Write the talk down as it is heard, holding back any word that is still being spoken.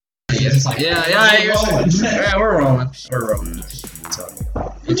It's like, Yeah, we're rolling. We're rolling. So,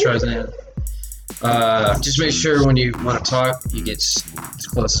 intro's in. Just make sure when you want to talk, you get as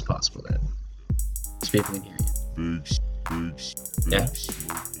close as possible then. So people can hear you. Yeah?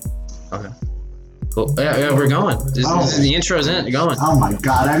 Okay. Cool. Yeah, we're going. This is the intro's in. Going. Oh my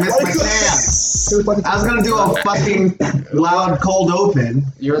god, I missed my chance. I was gonna do a fucking loud cold open.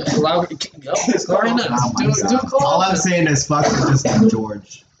 You're allowed. Go. Go right now. Oh my Do God. a cold All I'm open. saying is fuck just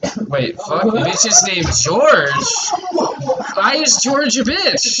George. Wait, fuck. Bitch's named George. Why is George a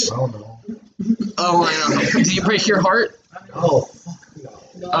bitch? I don't know. Oh, I know. Did you break your heart? Oh fuck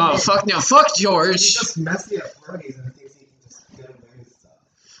no. Oh, fuck no. Fuck He's George. just messy at parties and thinks he can just get away with stuff.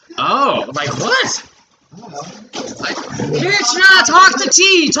 Oh, like what? I don't know. Like, bitch, nah, talk to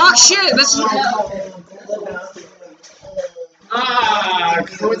T. Talk shit. That's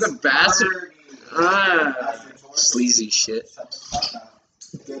go in the bathroom. Sleazy shit.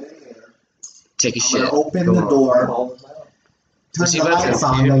 Get in there. Take a I'm shit. gonna open Go the on. door. Turn Was he the about to lights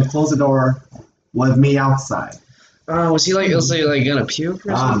on, puke? then close the door with me outside. Was he like gonna puke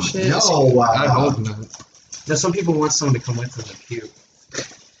or some shit? No. I hope not. Now, some people want someone to come with them to puke.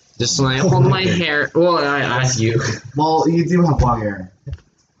 Just like hold my hair. Well, I you. Well, you do have long hair.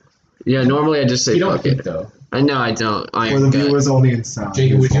 Yeah, normally I just say You don't fuck it. puke, though. I know I don't. For the Iron gut. viewers only in sound.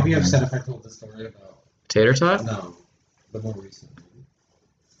 Jacob, would you be Here's upset long if I told the story about... Tater tot? No, the more recent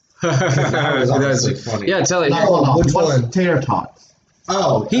movie. That's- Obviously funny. yeah, tell it. hair. No, Which what's one? Tater tots?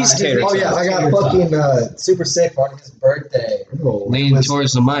 Oh, He's tater Oh yeah, I got fucking super sick on his birthday. Lean Was-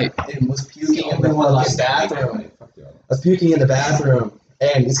 towards the mic. And was puking in the fucking bathroom. I was puking in the bathroom,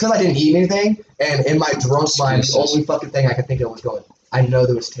 and it's because I didn't eat anything. And in my drunk mind, the Jesus. only fucking thing I could think of was going, I know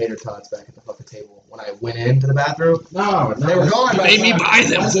there was tater tots back at the fucking table when I went into the bathroom. No, They were gone. by the Made me time- buy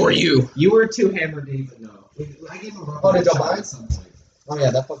them for you. You were too hammered to even know. I gave him a Oh, did y'all buy it? at some point. Oh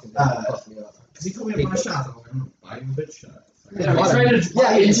yeah, that fucking fucked me up. Because he told me to buy shots. I'm like, I'm going to buy you a bitch shot.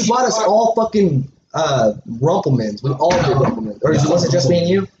 Yeah, and he bought us all fucking Rumplemans. We all did Rumplemans. Or was it just me and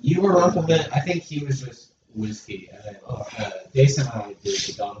you? You were Rumpleman. I think he was just whiskey. And then Jason and I did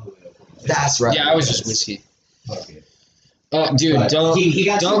the Don Julio. That's right. Yeah, I was just whiskey. Okay. Oh, dude, But don't he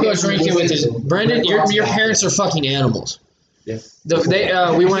got don't too go hammered drinking with his. whiskey. Brendan, your parents are fucking animals. Yes. We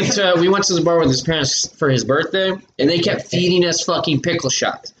went to the bar with his parents for his birthday, and they kept feeding us fucking pickle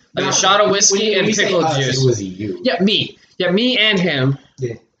shots, like a shot of whiskey and pickle juice. It was you. Yeah, me and him.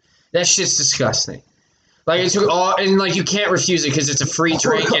 Yeah. That shit's disgusting. Like it took all, and like you can't refuse it because it's a free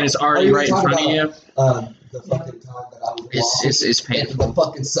drink and it's already Are you right in talking front of you. The fucking time that I was It's and painful. the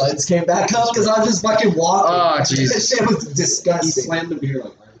fucking suds came back up because I was just fucking walking. Oh, That Jesus. shit was He disgusting. slammed the beer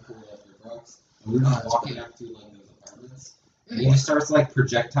like right before we left the Brooks. And we were just walking up to like those apartments. And he just starts like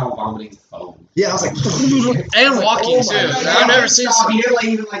projectile vomiting foam. Yeah, I was like, And walking Oh my too. God. I've never seen. Stop, he didn't like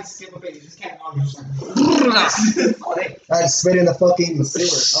even like skip a bit. He just kept on. Just like, I just spit in the fucking sewer.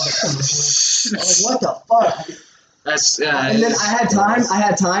 I was like, what the fuck? That's And then I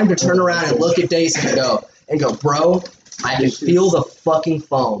had time to turn around and look at Dace and go, bro, I can feel the fucking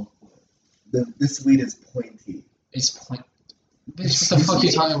foam. This weed is pointy. it's point. Bitch, what the fuck are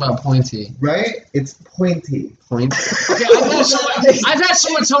you talking about? Pointy. Right? It's pointy. Point. Okay, I've had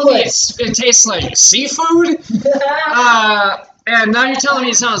someone tell me it tastes like seafood. And now you're telling me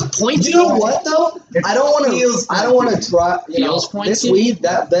it sounds pointy. You know what though? I don't want feels to. I don't want to try. You know, Feels pointy? this weed,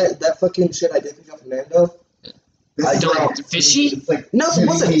 that fucking shit I did pick up from Nando. This I is don't- like- Fishy? It's like No, it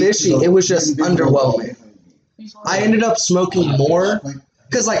wasn't fishy. It was just underwhelming. I ended up smoking more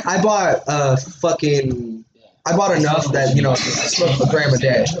because like I bought enough that I smoke a gram a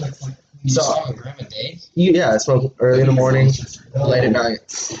day. So a gram a day? I smoke early in the morning, late at night.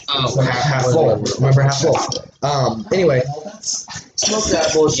 Oh, Half full. Remember, half full. Anyway, smoke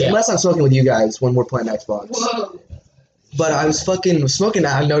that bullshit. Yeah. Unless I'm smoking with you guys when we're playing Xbox. But I was fucking smoking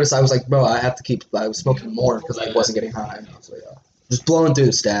that. I noticed I was like, bro, I was smoking more because I wasn't getting high. So yeah, just blowing through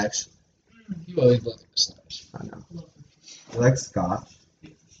the stacks. You always blow through the stacks. I know. I like scotch.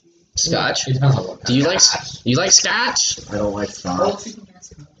 Scotch? it depends on what Do you kind like scotch? I don't like scotch.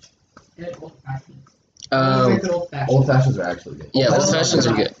 Old fashions are actually good. Yeah, old fashions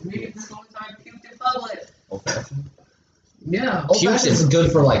are good. Old fashions. Yeah. Old fashioned is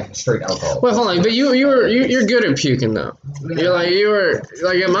good for like straight alcohol. Wait, hold on. But you're good at puking though. You were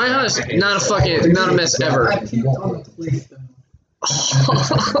like at my house, not a mess ever. I puked on the plate though.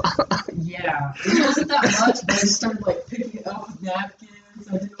 Yeah. It wasn't that much, but I just started like picking it up with napkins.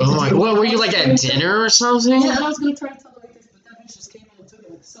 I didn't know Oh what my! to do. What were you like at dinner or something? Yeah, and I was gonna try to tell the waitress, but that bitch just came in and took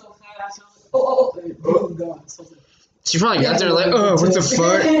it like so fast. I was like, oh, and boom, gone. So I was like, She probably got there like, oh, what the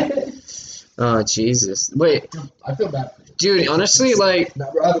fuck? Oh Jesus! Wait, I feel bad for you. Dude, honestly, like,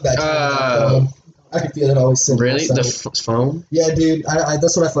 Nah, bro, I have a bad time. I can feel it always sitting really? The outside. foam? Yeah, dude. I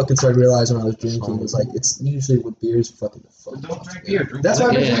that's what I fucking started realizing when I was drinking. Was like it's usually with beers fucking the fuck. Don't drink beer. Drink That's why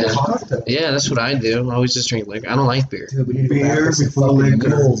I Yeah. drink cocktails. Yeah, that's what I do. I always just drink liquor. I don't like beer. Dude, we need to go Beer back to some before fucking liquor.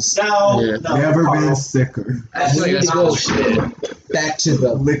 mules. No, Yeah. never been sicker. I feel like We need that's to go bullshit. back to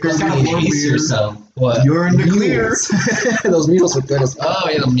the Liquor What kind of before pace beer. yourself? What? You're in the clear. mules. Those mules were good as fuck. Oh,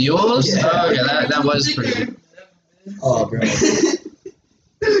 yeah, the mules? Yeah. Oh, yeah, that was pretty. Oh, bro.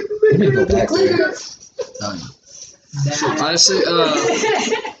 We need to go back there. Honestly,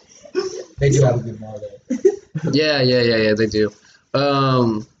 They do have a good bar there. yeah, they do. I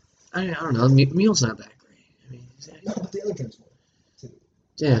don't know. Mule's not that great. I mean, No, but the other games were.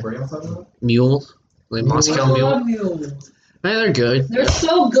 yeah, Where else are mule, like Moscow I mule. love mules. Man, they're good. They're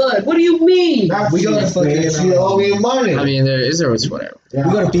so good. What do you mean? We go to fucking. She owe me money. I mean, it's whatever. We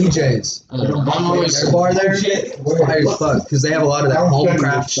go to BJ's. I'm always. Their bar there, fire as fuck, because they have a lot of that home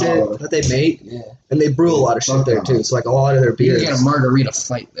craft shit that they make, Yeah. and they brew a lot of shit there too. So like a lot of their You beers. can get a margarita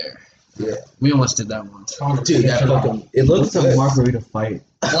fight there. Yeah. We almost did that once. Dude, that fucking it looks What's a good. margarita fight?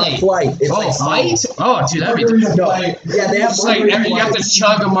 Flight. It's Oh, like fight? Oh, dude, that'd be. No, yeah, they have It's like margarita you have to flights.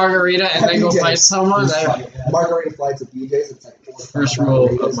 chug a margarita and then go BJ's. fight someone. That Margarita flights at BJ's. It's like 4 or 5 first rule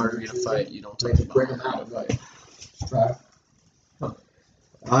of margaritas margarita and fight: you don't They touch just bring them out. Like, try.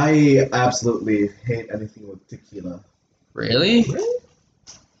 I absolutely hate anything with tequila. Really?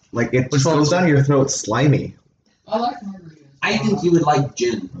 Like it Which just one goes is down your throat slimy. I like margaritas. I think you would like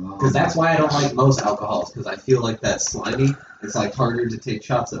gin. Because that's why I don't like most alcohols. Because I feel like that's slimy. It's like harder to take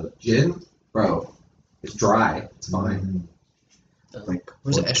shots of. Gin, bro, it's dry. It's fine. Like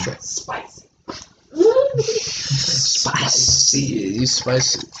Where's the extra? Spicy. Spicy. You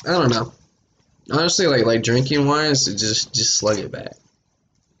spicy. I don't know. Honestly, like drinking wise, just slug it back.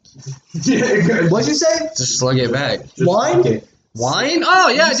 What'd you say? Just slug it back. Wine? Wine? Oh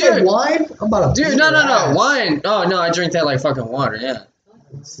yeah, You said dude. wine? I'm about to. Dude, no, wine. Oh no, I drink that like fucking water. Yeah.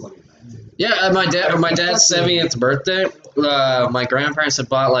 Yeah, at my dad's 70th birthday, my grandparents had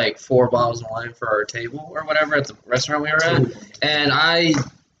bought like 4 bottles of wine for our table or whatever at the restaurant we were at, and I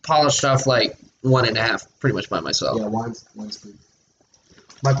polished off like 1.5 pretty much by myself. Yeah, wine's good.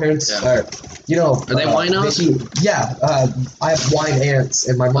 My parents, Yeah. you know, Are they winos? Yeah, I have wine aunts,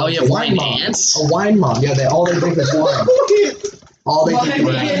 and my mom. Oh, you have wine aunts? A wine mom. Yeah, all they drink is wine. All they drink is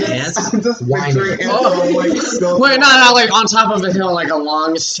Wine wine. Ants? I'm just Wine. picturing Oh. Anton, like, go- Wait, no, like on top of a hill, like a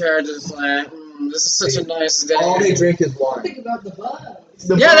long chair, just like, this is such a nice day. All they drink is wine. Think about the bug.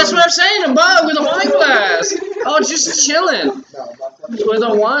 Yeah, that's what I'm saying. A bug with a wine glass. Oh, just chilling No, my fucking- with a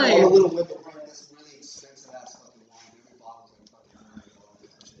all the wine. little women run this really expensive ass fucking wine. Every bottle's like fucking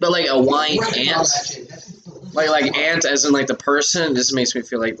 $9. But like a wine Right, ant, all that shit. That's just delicious. like ant as in like the person. This makes me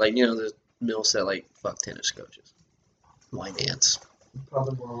feel like you know the mill said like fuck tennis coaches. Wine ants.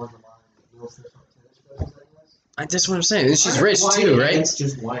 Probably more on the line. Real fish on tennis coaches, I guess. That's what I'm saying. And she's rich too, right? It's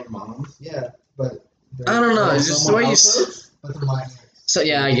just wine moms. Yeah, but I don't know. It's just the way you. But they're wine ants. So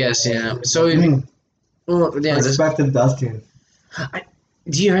yeah, I guess yeah. So well, yeah. Perspective does change.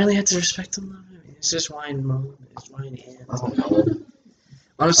 Do you really have to respect them though? I mean, it's just wine mom. It's wine ant. I don't know.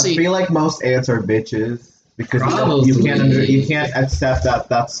 I Honestly, feel like most ants are bitches because Probably. you can't accept that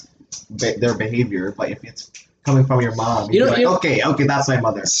that's their behavior. But if it's coming from your mom, You you're know- like, you know- okay, that's my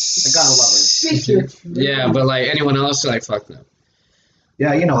mother. I gotta love her. Speak your truth. yeah, but like anyone else, like fuck them.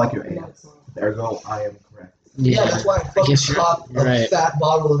 Yeah, you know, like your aunt. There go, I am correct. Yeah, that's why I fucking guess you're cop a right. fat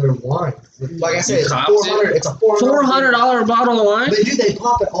bottle of their wine. Like I said, You it's copped 400. It's a $400 bottle of wine. They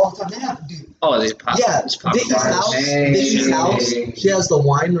pop it all the time. They have, dude. Oh, they pop. Yeah, it's pop Vicky's bottles. house. Hey. Vicky's house. She has the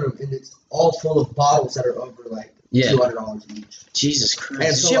wine room, and it's all full of bottles that are over like Yeah. $200 each. Jesus Christ. And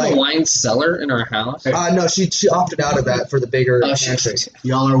Does so, she have a like- wine cellar in her house? No, she opted out of that for the bigger Oh, pantry. shit.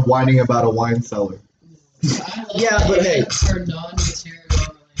 Y'all are whining about a wine cellar. Yeah, but hey. For non-material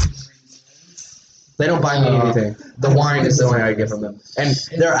They don't buy me anything. The wine is the only I give them, and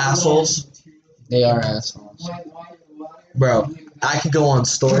they're assholes, They are assholes. bro. I could go on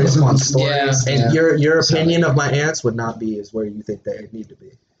stories upon stories, Yeah, and yeah. your opinion of my aunts would not be as where you think they need to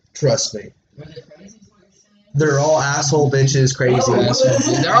be. Trust me. They're all asshole bitches, crazy.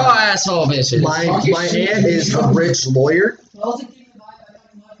 Assholes. They're all asshole bitches. My aunt is a rich lawyer.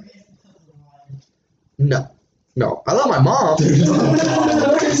 No, I love my mom.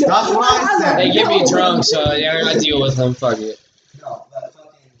 That's what I said. They get me drunk, so yeah, I deal with them. Fuck it. No, but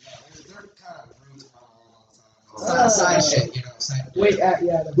fucking, they're kind of rude to my mom all the time. Side shit, you know. Wait, yeah.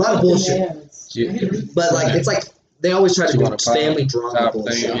 A lot of bullshit. But like, it's like they always try to You do want a pop? family drama Top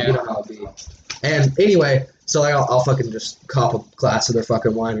bullshit. thing, You yeah. know how it be. And anyway, So I'll fucking just cop a glass of their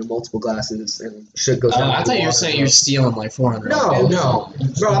fucking wine or multiple glasses and shit goes down. I thought you were saying you're stealing like 400. No,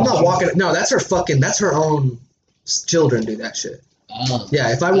 bro, I'm not walking. No, that's her own children do that shit. Oh.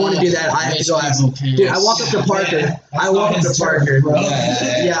 Yeah, if I want to do that, I have to go ask. Dude, I walk up to Parker.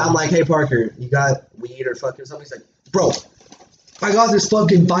 Yeah, I'm like, hey Parker, you got weed or fucking something? He's like, bro, I got this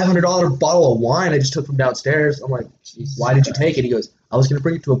fucking $500 bottle of wine I just took from downstairs. I'm like, why did you take it? He goes, I was gonna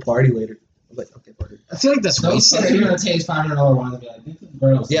bring it to a party later. I'm like, okay, Parker. I feel like that's Those kids are gonna take $500 wine and be like, these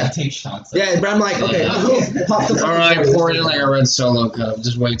girls, Yeah. they take shots. Yeah, but I'm like, okay, pop the Or I pour it in like a red Solo cup,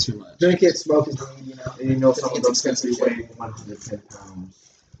 just way too much. drink it, smoke it, you know. And you know some of those kids weigh 110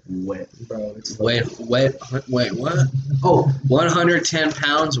 pounds wet. Bro, it's Wait, what? Oh, 110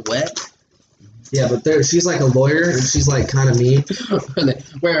 pounds wet? yeah, but she's like a lawyer and she's like kind of mean.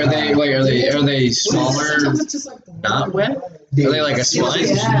 Are they smaller? Sometimes it's just like the Not wet? Are Dude, they like a slime?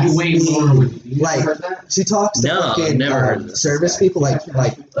 Yeah. You weigh more when you Like, heard that? she talks to No, I've fucking never heard this. service people, like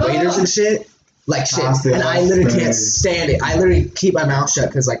waiters and shit, like shit. And I literally can't stand it. I literally keep my mouth shut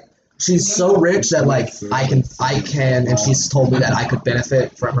because like she's so rich that like I can, and she's told me that I could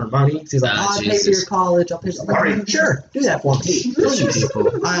benefit from her money. She's like, Ah, oh, I'll pay for Jesus. your college. I'll pay. I'm like, sure, do that for me. Rich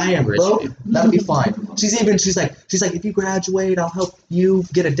people. I am Rich broke. people. That'll be fine. She's like, if you graduate, I'll help you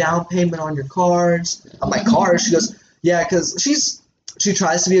get a down payment on your cars. I'm like, cars? She goes, yeah, because she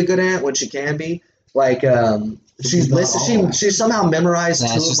tries to be a good aunt when she can be. Like, she somehow memorized Nah,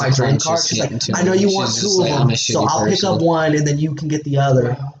 two it's of just my the dream point cards. she's She's like, getting to. I know you She's want just two like, of I'm them, a so shitty I'll pick person. up one and then you can get the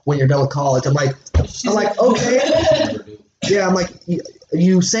other when you're done with college. I'm like, okay. Yeah, I'm like,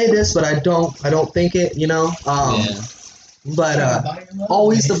 you say this, but I don't think it, you know. Yeah. But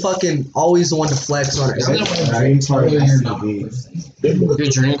always the one to flex on it. Dream car SUV. Your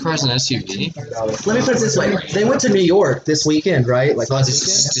dream car's an SUV? Let me put it this way: they went to New York this weekend, right? Like last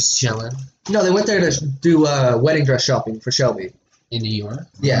weekend. Just chilling No, they went there to do wedding dress shopping for Shelby. in New York?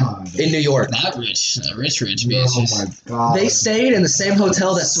 Yeah, in New York. That rich Oh bitch. my god. They stayed in the same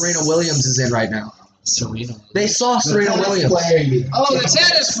hotel that Serena Williams is in right now. Serena. They saw Serena Williams. Oh, the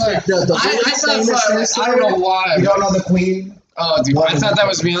tennis player. The I really thought famous tennis I don't know why. You don't know the queen? Oh, dude, I thought that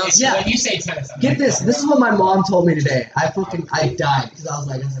was Beyonce. Yeah. When you say tennis, Get this. This is what my mom told me today. I died because I was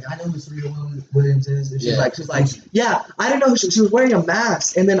like, I know who Serena Williams is. And she's like, yeah, I didn't know who she was wearing a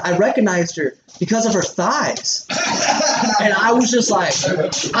mask, and then I recognized her because of her thighs. And I was like,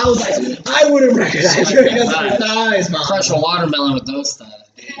 I would have recognized her because of her thighs, mom. Crush a watermelon with those thighs.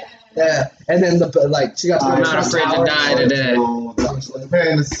 Yeah, and then she got to I'm the not afraid to tower. die today. The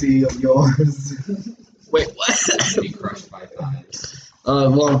fantasy of yours. Wait, what? Be crushed by thighs.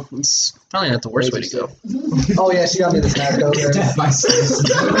 Well, it's probably not the worst way to go. Oh yeah, she got me the snack over. Death by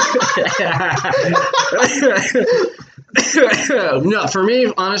No, for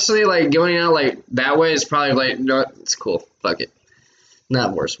me, honestly, like going out like that way is probably like, you know what, it's cool. Fuck it.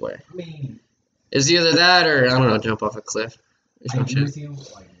 Not worst way. I mean, It's either that or, I don't know, jump off a cliff. Or I some agree shit. with you.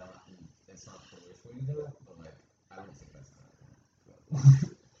 Like, it's not the worst way to do it, but like, I don't think that's not.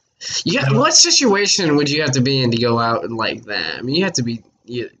 Yeah, what situation would you have to be in to go out like that? I mean, you have to be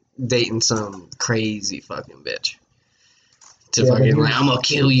dating some crazy fucking bitch to Yeah, fucking but like, I'm gonna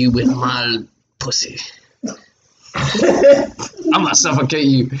kill you with my pussy. I'm gonna suffocate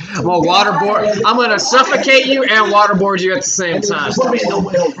you. I'm gonna waterboard. I'm gonna suffocate you and waterboard you at the same time. Put me in the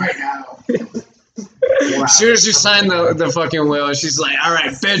wheel right now. As soon as you sign the fucking will, she's like, all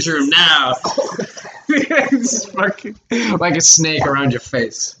right, bedroom now. It's fucking like a snake around your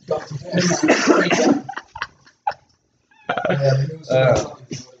face.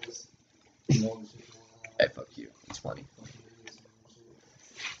 Hey, fuck you. It's funny.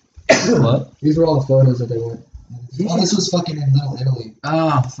 What? These were all the photos that they went. Oh, this was fucking in Little Italy.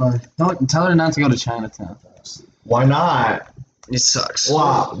 Oh, fuck. Don't tell her not to go to Chinatown. Why not? It sucks.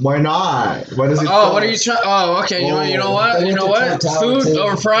 Why not? Why does it Oh, what are you trying? Oh, okay. You know what? You know what? Food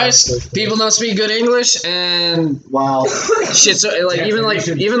overpriced. People don't speak good English, and Wow. shit's like even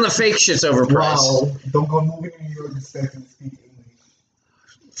the fake shit's overpriced. Wow. Don't go moving to New York expecting to speak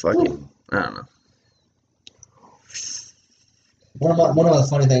English. Fucking, I don't know. One of the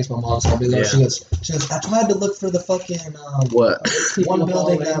funny things my mom told me though, Yeah. she goes, I tried to look for the fucking What? one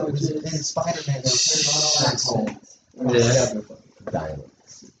building that was in Spider-Man that was turned on. Yeah.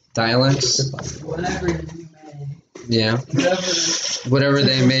 Dialects. Whatever you may. Yeah. Whatever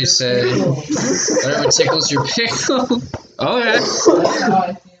they may say. Whatever tickles your pickle. Oh yeah. That's how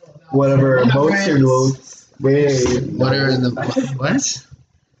I feel about Whatever. My Boats your friends. loads. Wait. Whatever the what?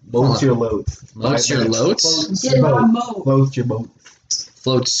 Boats your loads. Most your loads? Get my mo. Floats your boat.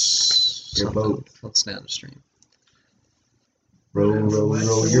 Floats. Your boat. Floats down the stream. Row your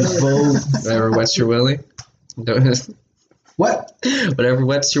boat. Whatever wets your willy. What? Whatever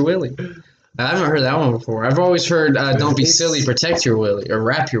wets your willy. I haven't heard that one before. I've always heard don't be It's- silly, protect your willy, or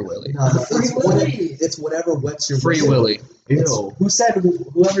wrap your willy. No, it's whatever wets your Free whistle. willy. Ew. Who said?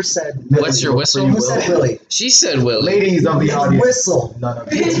 Whoever said? What's your whistle? Who said Willie? She said willy. Ladies of the It's audience, whistle.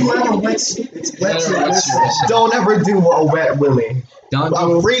 It's whoever wets. It's wets your What's your whistle. whistle? don't ever do a wet willy. Don't A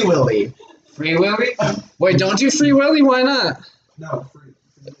do free willy. free willy? Wait, don't do free willy? Why not? No, free.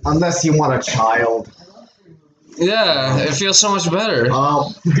 Unless you want a child. Yeah, it feels so much better.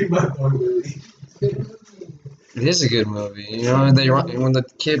 Free my boy Willie. It is a good movie. You know, when the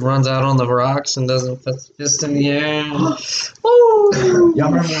kid runs out on the rocks and doesn't put his fist in the air. Woo! Y'all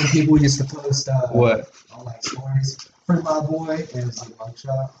remember when people used to post What? on like stories? Free my boy and it's like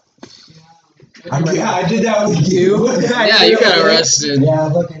mugshot. Yeah. I did that with you. Yeah, you got arrested. Yeah,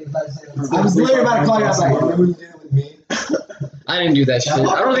 looking. I was literally about to call you. I was like, remember you did it with me? I didn't do that shit. I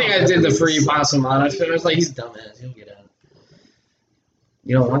don't think I did the free Passamana shit. I was like, he's dumbass. He'll get out.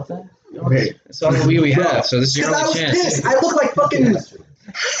 You don't want that? Okay. It's all the we have, so this is your Because I only was chance. pissed. I look like fucking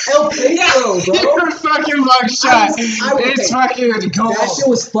El Pedro, bro. You're fucking mugshot. I was- It's fucking gold. That shit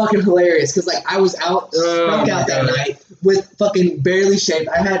was fucking hilarious because like I was out drunk out that God. night with fucking barely shaved.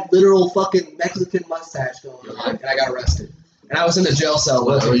 I had literal fucking Mexican mustache going on, like, and I got arrested. And I was in the jail cell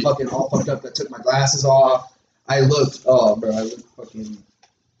looking fucking all fucked up. I took my glasses off. I looked fucking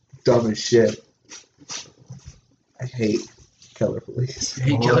dumb as shit. I hate killer police.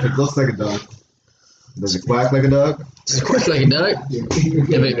 Hey, Well, killer. if it looks like a duck. Does it quack like a duck? Does it quack like a duck? If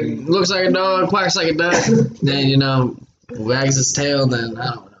it looks like a dog, quacks like a duck, then you know, wags its tail, then I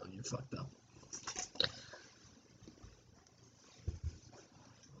don't know, you're fucked up.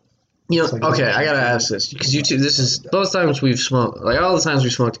 You know, okay, I gotta ask this because you two. This is both times we've smoked, like all the times we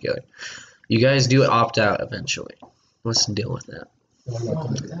smoked together. You guys do opt out eventually. What's the deal with that?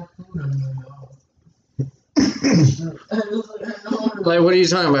 Like, what are you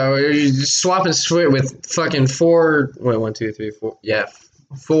talking about? Are you just swapping swit with fucking four? Wait, 1, 2, 3, 4. Yeah,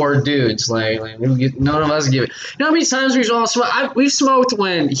 4 dudes. Like none of us give it. You know how many times we've all smoked? We've smoked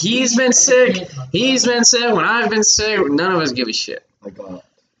when he's been sick. He's been sick. When I've been sick. None of us give a shit. Like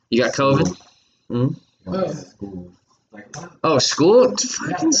You got COVID? school. Like, Oh, school?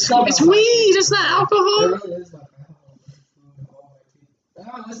 Fucking it's weed. It's not alcohol.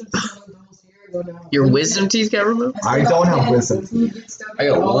 Your wisdom teeth got removed? I don't have wisdom. I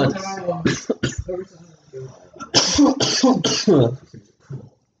got one.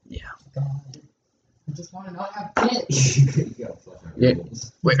 Yeah. I just want to not have kids. Yeah.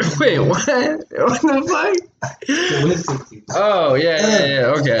 Wait, what? What the fuck? the wisdom teeth. Oh,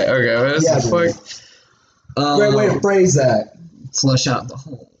 yeah. Okay. What is Yeah, the fuck? Great way to phrase that. Flush out the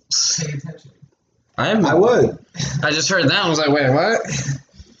holes. Pay attention. I would. I just heard that and was like, wait, what?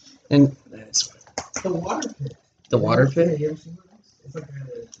 And it's The water pit. the water pit? You ever seen those? It's like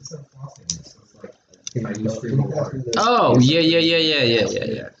it's a flossing. So it's like I use free water. Oh,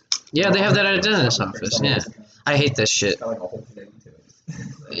 yeah. Yeah, they have that at a dentist's office. Yeah. I hate this shit. It's got like a whole thing to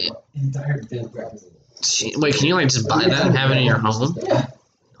it. entire thing grabs Gee, wait, can you like just buy that and have it in your home? Yeah.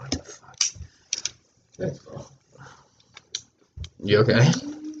 Thanks, bro. You okay?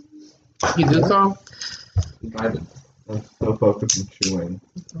 You good, Carl? Vibing. I'm so focused on chewing.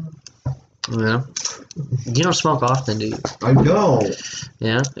 Yeah. You don't smoke often, do you? I know.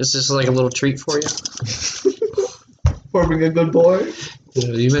 Yeah? It's just like a little treat for you? For being a good boy.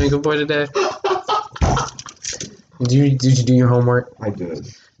 You been a good boy today? Did you do your homework? I did.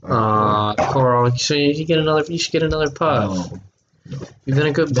 Carl, so you should get another puff. No. You've been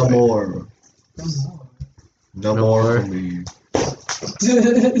a good No boy. more. No more for me.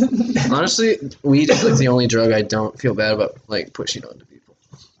 Honestly, weed is like the only drug I don't feel bad about like pushing onto people.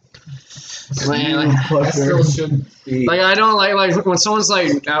 That still should be. Like I don't like when someone's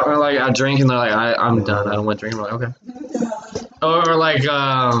like out drinking, they're like I'm done. I don't want to drink. I'm like okay. Or like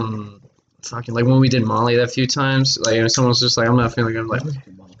fucking like when we did Molly that few times, like if someone's just like I'm not feeling good, I'm like okay,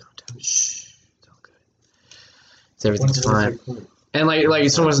 shh, it's all good. Everything's fine. And like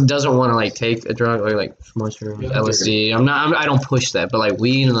if someone doesn't want to like take a drug like mushrooms, LSD, I don't push that. But like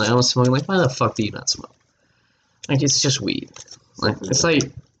weed and like I don't smoke. Like why the fuck do you not smoke? Like it's just weed. Like it's like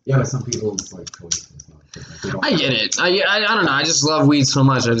Yeah, but some people it's like choices. Like, they don't I get it. I don't know. I just love weed so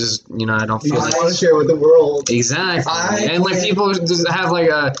much. I just I don't feel I like want to share with the world. exactly. I And like can't- people just have like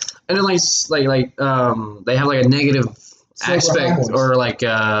a and then like they have like a negative Sober aspect high horse. or like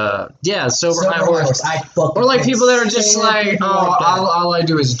sober high horse. I fucking Or like people that are just stand like, people oh, like that. all I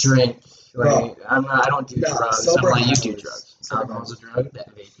do is drink. Like Bro. I don't do No, drugs. I'm sober like, you high do horse. drugs. Sober Alcohol's a drug. That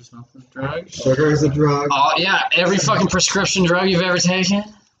vapor smoke is a drug. Sugar is a drug. Oh yeah, every fucking prescription drug you've ever taken.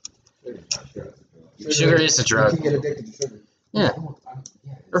 Sugar is a You drug. can get addicted to sugar. Yeah.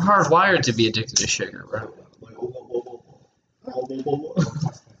 We're hardwired to be addicted to sugar, bro.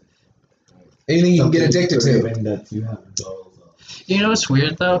 Anything you can get addicted to. That you have You know what's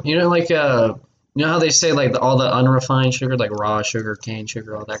weird though? You know, like you know how they say like all the unrefined sugar, like raw sugar, cane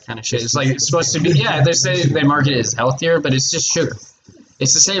sugar, all that kind of shit. It's like it's supposed to be. Yeah, they say they market it as healthier, but it's just sugar.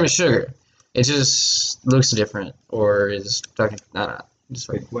 It's the same as sugar. It just looks different, or is fucking. I don't know. Just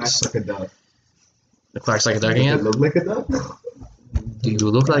like, It quacks like a duck. it quacks like a duck Does it again. look like a duck? Do you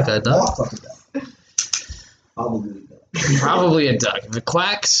look like a duck? Walk like a duck. Probably a duck. Probably a duck. If it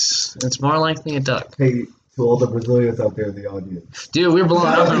quacks, it's more likely a duck. Hey, to all the Brazilians out there in the audience. Dude, we're blowing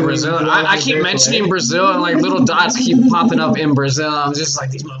up in Brazil. I keep mentioning Brazil, and like little dots keep popping up in Brazil. I'm just like,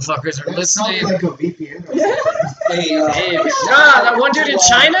 these motherfuckers are That sounds listening. like a VPN. Hey, Hey, that one dude in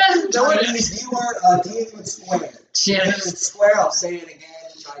China? if you are dealing with Square. Yeah. With Square, I'll say it again.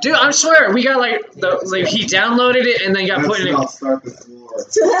 Dude, I swear, we got like he downloaded it and then got put in it. I'll start this war.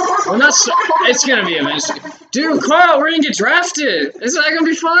 Well, not so, it's gonna be eventually. Dude, Carl, we're gonna get drafted. Isn't that gonna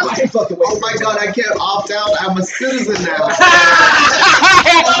be fun? Oh my god, I can't opt out. I'm a citizen now.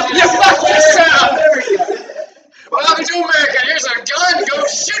 You fucked yourself. Welcome to America. Here's a gun. Go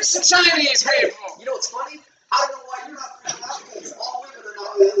shoot some Chinese people. You know what's funny? I don't know why you're not freaking out because all women are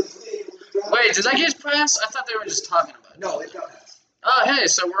not able to be Wait, did that get passed? I thought they were just talking about it. No, it doesn't. Oh, hey,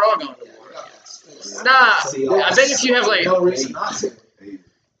 so we're all going to war. Nah, I bet if you have like, No reason not to.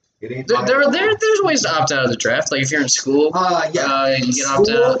 It ain't there's ways to opt out of the draft. Like if you're in school, you can opt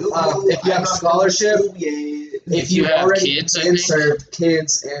out. If you have a scholarship, if you you have already kids, I think. served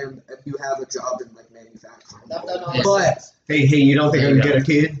kids, and if you have a job in like manufacturing. Yeah. But Hey, you don't think I can get a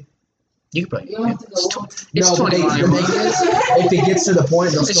kid? You could probably. You don't have to go. It's no, but 21. the thing is, if it gets to the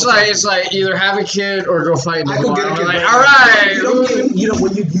point, they'll It's still like either have a kid or go fight in the I could war. get a I'm kid like, right all now. right. you know,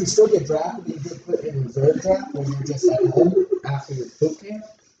 when you still get drafted, you get put in a reserve draft when you're just at home after your boot camp.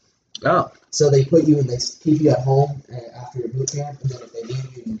 Oh, So they put you and they keep you at home after your boot camp, and then if they need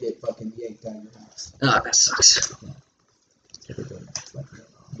you, you get fucking yanked out of your house. oh, that sucks.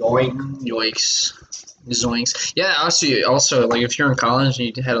 Yoinks. Zoinks. Yeah, also, like if you're in college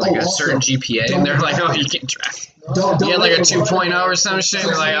and you had like a certain GPA, and they're like, oh, you can't draft. Don't You get like a let them- 2.0 or some shit, and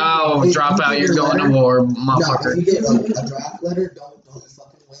they're like, oh, drop out, you're going to war, No, motherfucker. if you get like a draft letter, don't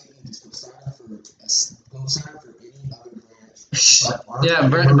fucking wait. You just go sign up for any other branch. Yeah,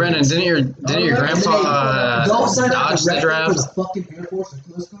 Brendan, didn't your grandpa Don't sign up dodge for the draft? the fucking Air Force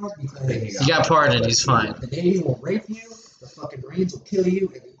or Coast Guard because He got pardoned. He's fine. the Navy will rape you, the fucking Marines will kill you,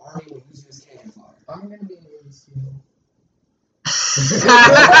 and the Army will use you as cannon fodder. I'm gonna be in Navy soon.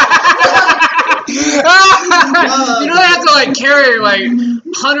 You don't have to like carry like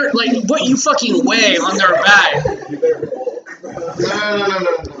 100 like what you fucking weigh on their back.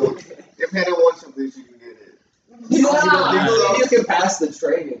 No. If Hannah wants something, she can get it. You can pass the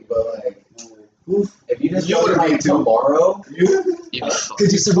training, but like, if you just want to like tomorrow, You fuck.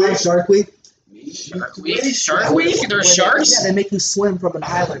 Could you survive Shark Week? Shark Week? Shark Week? There's sharks? Yeah, they make you swim from an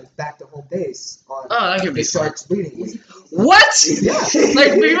island back to home base on Oh, that could be the fun. Sharks Bleeding Week. What? Yeah.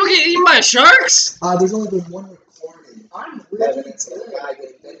 Like people get eaten by sharks? There's only been one recorded I'm really evidence of a guy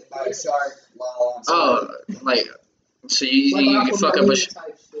getting bitten by a shark while on Oh, like so you can fuck up a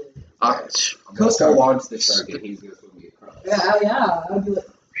type shit. Coast Go Guard. launch the shark and he's gonna swim me across. Yeah, I'd be like,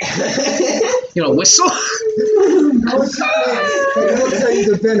 you know whistle? They don't tell you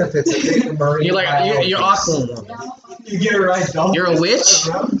the benefits of being a marine. You're like you're Aquaman. yeah, I'm a fucking. You get it right, don't You're a witch? She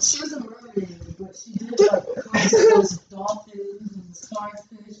was a mermaid, but she did like those dolphins and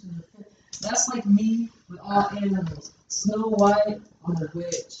starfish and the fish. That's like me with all animals. Snow White, I'm a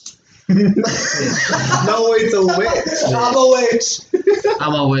witch. No, it's a witch. I'm a witch.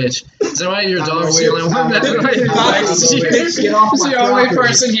 I'm a witch. Is that why your I'm dog's a the only witch. one that I'm a likes witch. I'm a witch. Get off It's my the only property.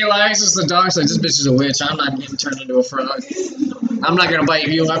 person he likes is the dog's like, this bitch is a witch. I'm not getting turned into a frog. I'm not gonna bite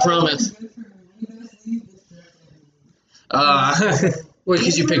you, I promise. Well,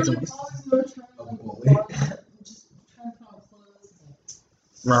 because you picked him.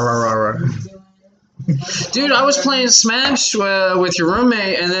 Rah, rah, rah, rah. Dude, I was playing Smash with your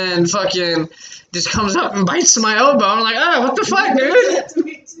roommate, and then fucking just comes up and bites my elbow. I'm like, oh, what the fuck, dude?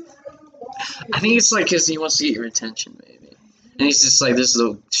 I think it's like because he wants to get your attention, maybe. And he's just like, this is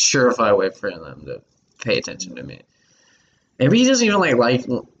a surefire way for them to pay attention to me. Maybe he doesn't even like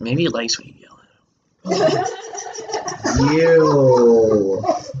maybe he likes when you yell at him. Ew.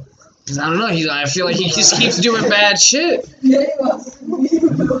 'Cause I don't know, I feel like he just keeps doing bad shit. Yeah,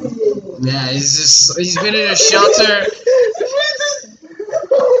 he's been in a shelter.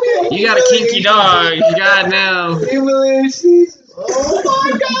 You got a kinky dog. You got it now. Oh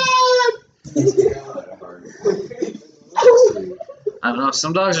my god. don't know.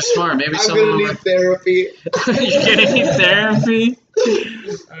 Some dogs are smart. Maybe I'm some gonna of them need therapy. are... You're gonna need therapy?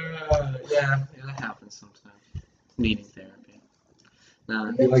 Yeah, that happens sometimes. Needing therapy.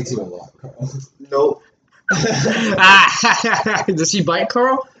 No. He likes you a lot, Carl. Nope. Does he bite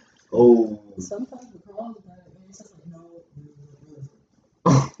Carl? Oh. Sometimes the girls that he says like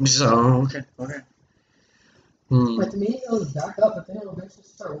no. So, okay. Hmm. But to me, it'll back up, but then it'll eventually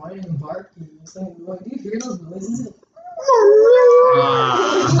start whining and barking. So, like, do you hear those noises?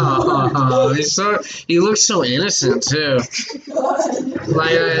 He looks so innocent too.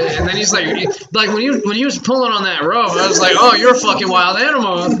 Like, and then he's like when he was pulling on that rope, I was like, oh, you're a fucking wild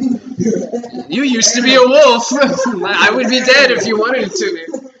animal. You used to be a wolf. I would be dead if you wanted to be.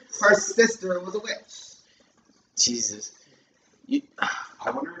 Her sister was a witch. Jesus. I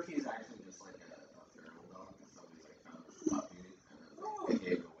wonder if he's actually just like a feral dog and somebody's like found a puppy and they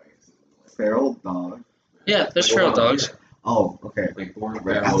gave it away. Feral dog. Yeah, there's feral dogs. Oh, okay. Like born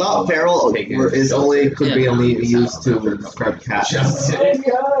I thought feral is only could be only used to describe cats.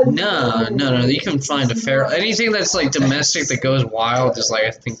 No. You can find a feral. Anything that's like domestic that goes wild is like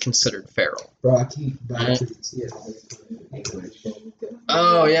I think considered feral. Bro, I keep dog Right. treats. Yeah.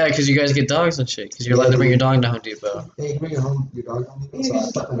 Oh yeah, because you guys get dogs and shit. Because you're allowed to bring your dog to Home Depot. Hey, bring your dog home. So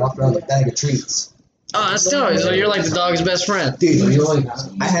I fucking walk around with a bag of treats. Oh, that's dope. So you're like the dog's best friend. Dude,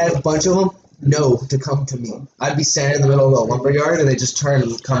 I had a bunch of them. No, to come to me. I'd be standing in the middle of the lumber yard and they just turn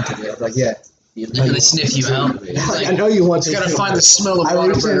and come to me. I was like, yeah. And they sniff you out. I know you want You to. gotta find the smell of I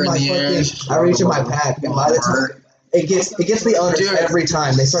reach in Whataburger in my the air. fucking, I reach in my pack, and by the time it gets the owners Dude. every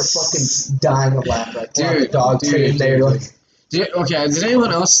time, they start fucking dying of laughter. Like, wow, Dude, the dog dude, treat there, like, Okay, did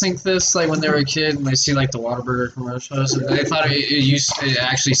anyone else think this like when they were a kid and they see like the Whataburger commercials and they thought it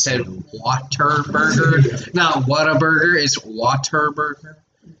actually said Waterburger, not Whataburger, it's Waterburger.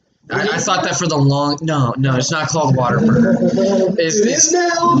 I thought that for the long. No, it's not called Waterburger. it is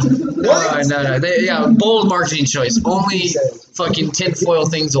now. What? No. Bold marketing choice. Only fucking tinfoil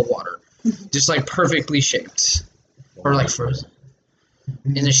things of water, just like perfectly shaped, or like frozen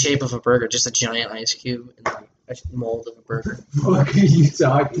in the shape of a burger, just a giant ice cube and like a mold of a burger. What are you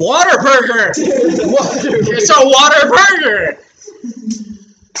talking? Waterburger. It's a Waterburger.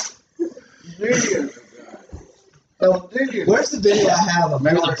 Where's the video I have of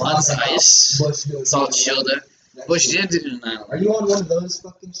Remember the Bush Buns talking Ice? about Bush doing It's all that? chilled up. Bush did do it in Are you on one of those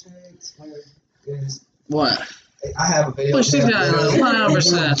fucking shirts? Where there's- What? I have a video. Bush did do it of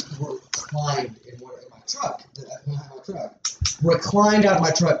 100%. Reclined in my truck. Reclined out of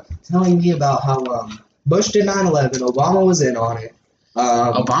my truck, telling me about how Bush did 9/11. Obama was in on it.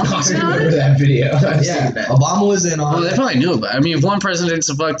 Obama was in on it? that video. Yeah, Obama was in on Well, they it. probably knew about it. I mean, if one president did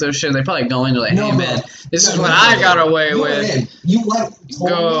some fucked up shit, they probably go into like, No, hey bro. man, this is No, what no, I no. got away You went with. in. You like told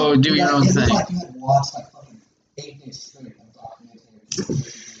Go me do your that own it looked thing. like you had watched like fucking 8 days straight of documentary.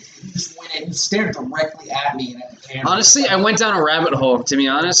 You just went in. You stared directly at me and at the camera. Honestly, I went down a rabbit hole. To be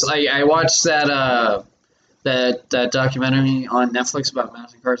honest, I watched that documentary on Netflix about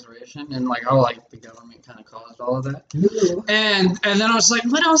mass incarceration and like how like the government kind of caused all of that. And then I was like,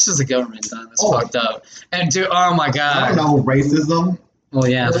 what else has the government done that's fucked up? And dude, oh my I god. don't know, racism, Well,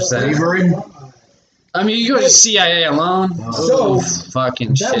 yeah, there's that. slavery. I mean, you go to CIA alone. So, fucking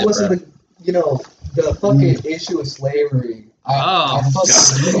that shit, wasn't bro. the fucking issue of slavery. Oh,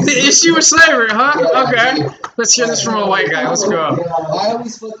 fucking, the issue with slavery, huh? Yeah, Okay. dude. Let's hear this from a white guy. Let's go. I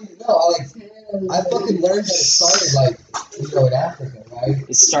always fucking I fucking learned that it started like in Africa, right?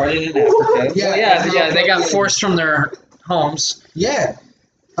 It started in Africa. Yeah, They got forced from their homes. Yeah.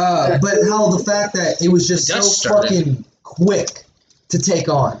 But how the fact that it was just The Dutch so started. fucking quick to take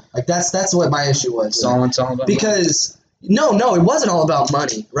on. Like that's what my issue was. It's all about. Because no, it wasn't all about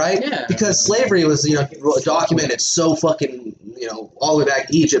money, right? Yeah. Because slavery was, documented so fucking, all the way back.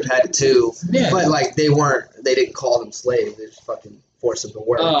 Egypt had it too. Yeah. But like they didn't call them slaves. They just fucking forced them to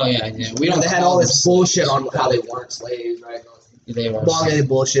work. Oh yeah. We don't. They had all this bullshit on how they weren't slaves, right? They were Long-handed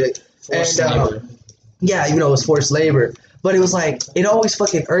bullshit. forced And, labor. Yeah, even though it was forced labor. But it was like, it always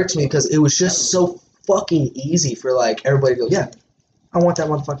fucking irked me because it was just so fucking easy for like everybody to go, yeah, I want that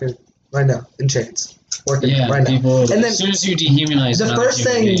motherfucker right now in chains. Working Yeah, right now. people. And then as soon as you dehumanize The another first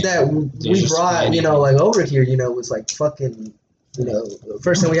human thing being, that they're we just brought, fighting. like over here, was like fucking, the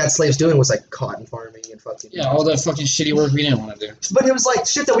first thing we had slaves doing was like cotton farming and fucking. Yeah, all that fucking shitty work we didn't want to do. But it was like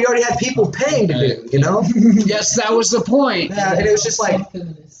shit that we already had people paying to do, Yes, that was the point. Yeah, and it was just like,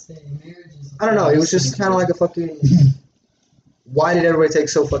 I don't know, it was just kind of like a fucking. Why did everybody take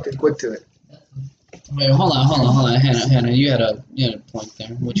so fucking quick to it? Wait, hold on, Hannah. You had a point there.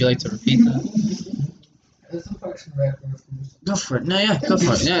 Would you like to repeat that? There's some Parks and Rec reference. Go for it. No, yeah, go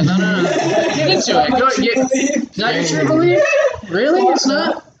for it. Yeah, no. Get into it. Go. Now you truly believe? Really? It's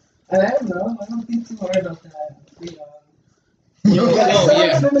not? I don't know. I don't think too hard about that. Oh,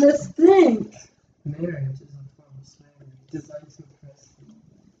 yeah. Feminists think. Marriage is a form of slavery designed to oppress.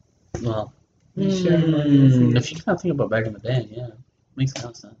 Well, Mm. if you kind of think about back in the day, yeah, makes a lot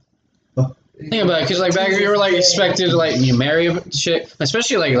of sense. Oh. Think about it, because like back you were like expected to like you marry a chick,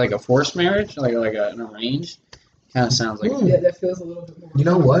 especially like a forced marriage, like an arranged. Kind of sounds like Yeah, that feels a little bit more. You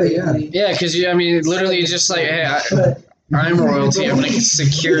know what? Yeah. yeah, because I mean literally just like hey, But I'm royalty, I'm gonna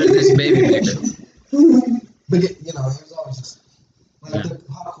secure this baby maker. But you know, it was always just like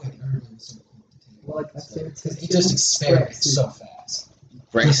how quick everything was so cool to take. well, like I said, Because he just experienced so fast.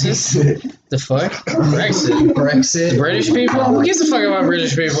 Brexit? The fuck? Brexit? Brexit. British people? Who gives a fuck about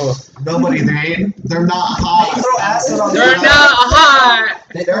British people? Nobody, they're not hot. Throw acid on They're not hot.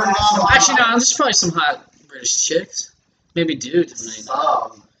 They They're not hot. Actually, no. There's probably some hot British chicks. Maybe dudes.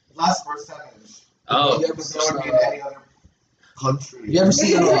 Last percentage. Oh. You ever That would be in any other country. You ever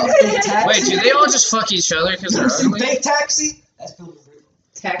seen Fake Taxi? Wait, do they all just fuck each other because You they're ever seen ugly? Fake Taxi? That's filmed in Britain.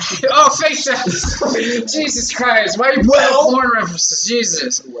 taxi. Oh, fake sex. Jesus Christ. Why are you Well- putting porn references?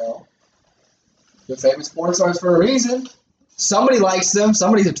 Jesus. Well, they're famous porn stars for a reason. Somebody likes them.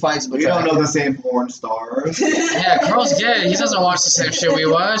 Somebody finds them We don't attractive. know the same porn stars. Yeah, Carl's gay. He doesn't watch the same shit we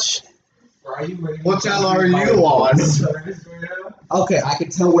watch. What channel are you on? Okay, I can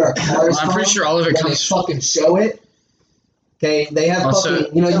tell where a car is I'm from pretty sure all of it when comes they fucking show it. Okay, they have Also-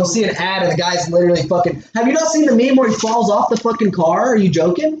 fucking, you know, you'll see an ad and the guy's literally fucking. Have you not seen the meme where he falls off the fucking car? Are you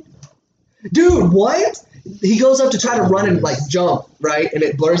joking? Dude, what? He goes up to try to run and like jump, right? And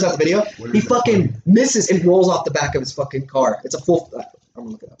it blurs out the video. He fucking misses and rolls off the back of his fucking car. It's a full. I'm gonna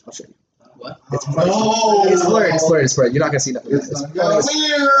look it up. I'll show you. What? It's No. It's blurred. It's blurred. It's blurred. You're not gonna see nothing. It's It's not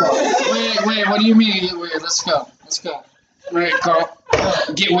funny as fuck. Wait, what do you mean get weird? Let's go. Alright, Carl.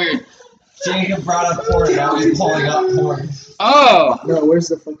 Get weird. Jacob brought up porn, now he's pulling up porn. Oh! No, where's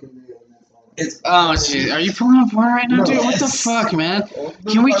the fucking video on that phone? It's Oh, jeez. Are you pulling up porn right now, No. dude? What the fuck, man?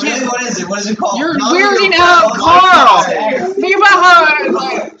 Can we Really, get... what is it? What is it called? You're No, weirding you're- out oh, Carl! my Think about how...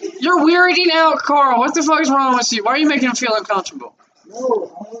 Like, you're weirding out Carl. What the fuck is wrong with you? Why are you making him feel uncomfortable?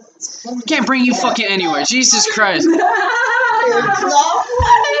 Can't bring you fucking anywhere. Jesus Christ.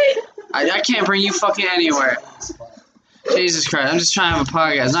 I can't bring you fucking anywhere. Jesus Christ. I'm just trying to have a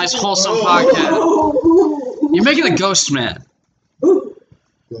podcast. Nice, wholesome podcast. You're making a ghost man.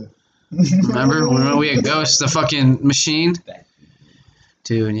 Remember when we had Ghost, the fucking machine?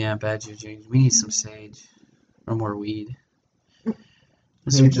 Dude, yeah, bad juju. We need some sage. Or more weed.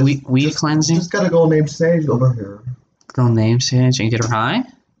 Some Hey, just- weed cleansing? Just gotta go name Sage over here. Girl name Sage and get her high? Is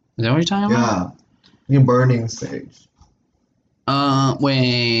that what you're talking about? Yeah. You burning Sage.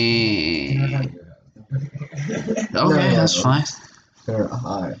 Wait. Okay, No. that's fine. Get her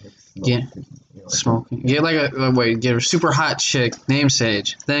high. Like smoke, Yeah. you know, like- Smoking. Get like a wait. Get a super hot chick named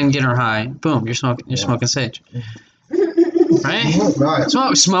Sage. Then get her high. Boom. You're smoking. You're Yeah. smoking Sage. Right? Right.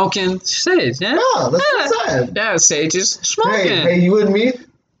 Smoking Sage. Yeah. Yeah, that's what I said. Yeah. Sage is smoking. Hey, you and me,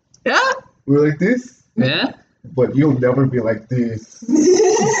 Yeah. we're like this, Yeah. but you'll never be like this.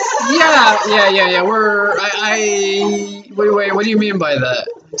 Yeah. We're wait. What do you mean by that?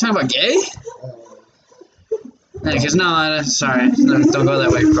 You talking about gay? Yeah, cause no, sorry, no, don't go that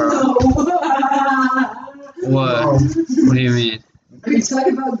way, Carl. What? What do you mean? Are you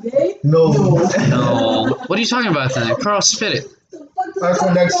talking about gay? No. No. What are you talking about then? Carl, spit it. Our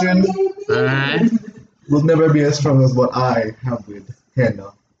connection All right. will never be as strong as what I have with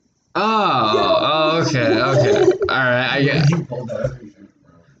Hannah. Oh, okay. All right, I get.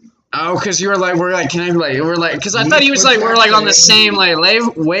 Oh, cause you were like, we're like, cause I thought he was like, we're like on the same like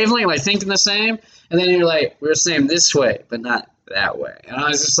wavelength, like thinking the same, and then you're like, we're the same this way, but not that way, and I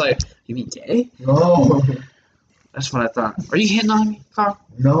was just like, you mean gay? No. That's what I thought. Are you hitting on me, Carl?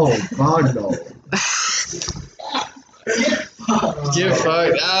 No. God, no. Give a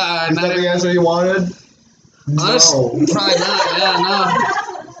fuck. Is that the answer you wanted? Honest, No. probably not. Yeah, no.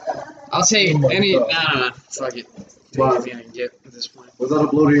 I'll take Oh my any. God. No. Fuck it. Take Wow. anything I can get at this point. Was that a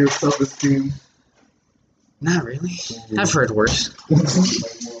blow to your self-esteem? Not really. I've heard worse.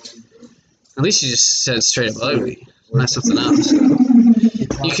 At least you just said straight up ugly, not something else.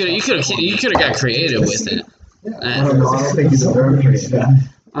 You could have got creative with it. I don't know. I don't think you deserve it.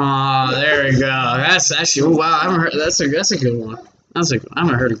 Oh, there we go. That's actually wow. I haven't heard. That's a good one. I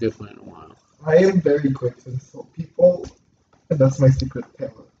haven't heard a good one in a while. I am very quick to insult people, and that's my secret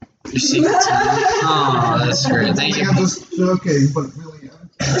talent. Your secret talent. Oh, that's great. Thank you. I'm just joking, but really,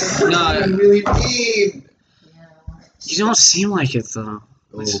 No, I'm really mean. you don't seem like it though.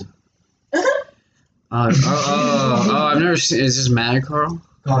 Oh. I've never seen. Is this Mad Carl?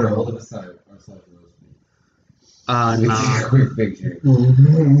 Connor, hold it aside. No. Quick picture.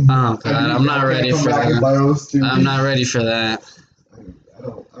 Oh God, I'm not ready for that. that. I'm not ready for that.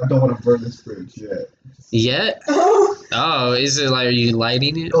 I don't want to burn this fridge yet. Yet? Oh, is it like, are you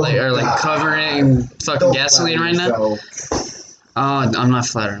lighting it? Like, or like covering it in fucking Don't gasoline flatter right now? yourself. Oh, I'm not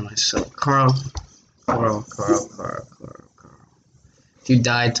flattering myself. Carl. If you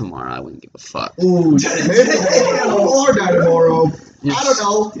died tomorrow, I wouldn't give a fuck. Ooh, maybe or die tomorrow. I don't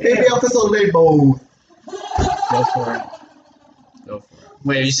know. Maybe episode rainbow. Go for it.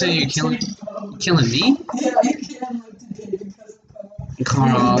 Wait, you say you're killing me? Yeah, you can like today because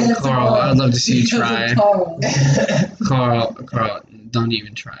of Carl, I'd love to see you Because try. of Carl. Carl, don't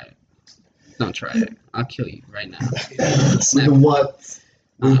even try it. Don't try it. I'll kill you right now. With Snap. the what?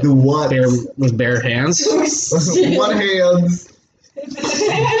 With the what? With bare hands? One hands.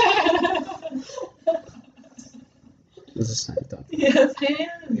 This is not done. Yes,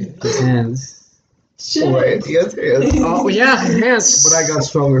 man. Hands. Shit. Wait, he has hands. Oh yeah, hands. But I got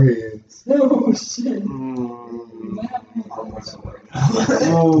stronger hands. Oh shit.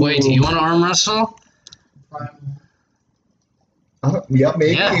 Wait, do you want to arm wrestle? Yep,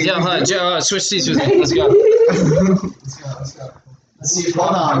 maybe. Yeah, Joe, switch seats with me. Let's go. Let's go. Let's see.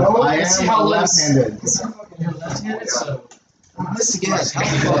 Hold on. I Let's see am how less. left-handed. You're left-handed, so. Miss again.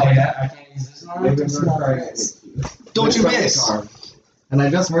 I can't use this arm. Don't you miss? And I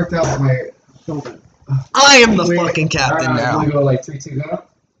just worked out my shoulder. I am the fucking captain Alright, now. I'm gonna go like 3, 2, go.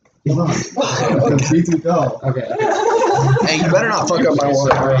 Hold on. 3, 2, go. Okay. Hey, you better not fuck up my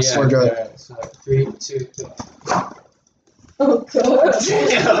one. I swear to God. Yeah, so 3, 2, go. Oh god.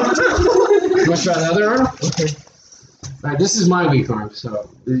 You want to try the other arm? Okay. Alright, this is my weak arm, so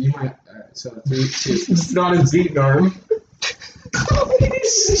you might. Alright, so 3, 2. It's not his beating arm.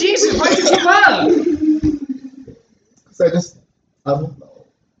 Jesus, why did you give up? Because I don't know.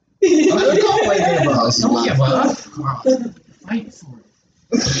 I don't know what I gave up. Don't give up. Fight for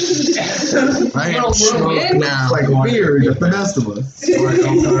it. I am We're shrunk now. It's like weird, the best of us. I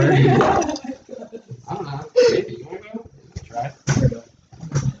don't know. Maybe you want to go? Try.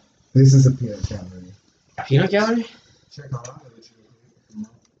 This is a peanut gallery. Peanut gallery? Check on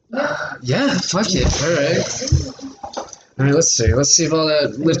Yeah, fuck it. Alright, let's see. Let's see if all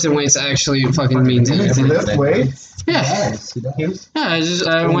that lifting weights actually fucking means You need to anything. lift weights? Yeah. Yeah,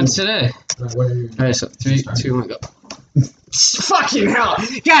 I went today. Alright, so 3, 2, 1, go. Fucking hell!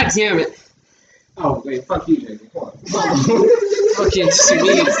 God damn it! Oh, wait, fuck you, JJ. Come on. Fucking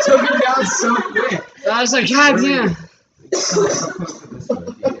sweet. Took it down so quick. I was like, God damn.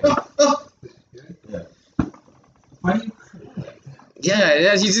 Why do you?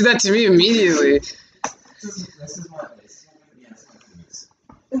 Yeah, you did that to me immediately. This is my face.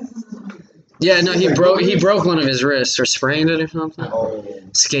 Yeah, no, he broke one of his wrists or sprained it or something. Oh. Hey,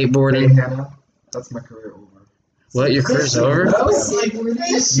 Skateboarding. Hannah, that's my career over. What? Your career's over? That was like,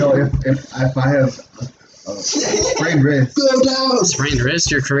 No, if I have a sprained wrist. Sprained wrist?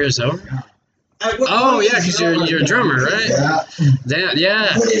 Your career's over? Oh yeah, because you're a drummer, right? Yeah. Damn, yeah.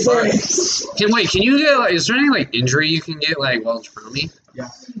 Can you get like? Is there any like injury you can get like while drumming? Yeah.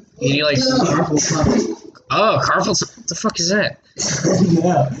 Can you like? Carpal tunnel. Oh, carpal. What the fuck is that?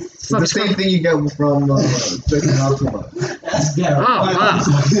 Yeah. It's the same thing you get from drinking alcohol. that's better.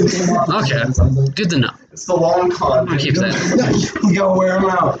 Oh, wow. Okay. Good to know. It's the long con. I'll keep that. You gotta wear them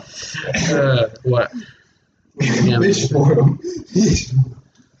out. What? Yeah. Fish for him.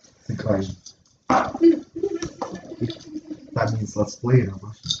 That means let's play now.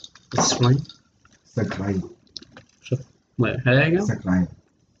 Explain. Second. Wait, how did I go? Second.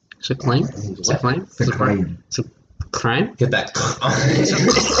 It's a claim? It's a claim? It's a crime? It's a crime? Get that. It's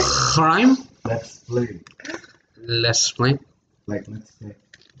a crime? Let's play. Let's play. Like let's play.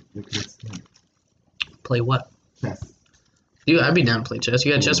 Let's play. Play what? Chess. Dude, I'd be down to play chess.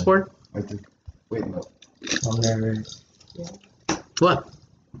 You got a chessboard? I think. Wait, no. What?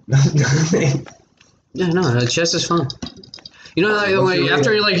 Yeah, no, chess is fun. You know, like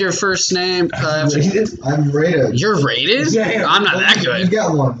after like your first name, I'm rated. you're rated. Yeah. I'm not that You good.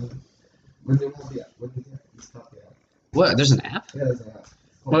 get one. When they won't be at. When you get, you stop the app. What? There's an app? Yeah, there's an app. It's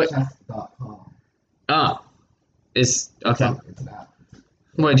What? called chess.com. Oh, it's okay. It's an app.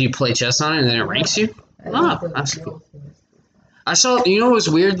 What, do you play chess on it and then it ranks you? Oh, that's cool. I saw. You know what was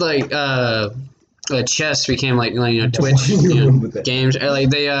weird? Like chess became like Twitch games. Like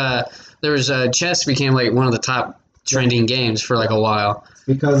there was chess became like one of the top trending games for like a while.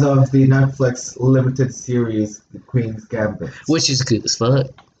 Because of the Netflix limited series, The Queen's Gambit. Which is good as fuck.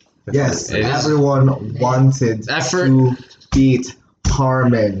 Yes, It is. everyone wanted Effort. to beat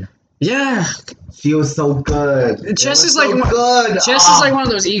Carmen. Yeah, She was so good. Chess It was is like so one- good. chess is like one of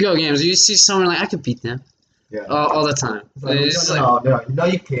those ego games. You see someone like, I could beat them. Yeah. all the time. It's like, No,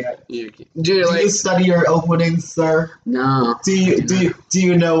 you can't. dude, Do you like, study your openings, sir? no. Do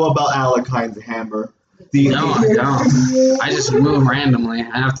you know about Alekhine's hammer? No, I don't. I just move randomly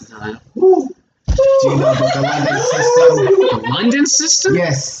half the time. Do you know about the London system? The London system?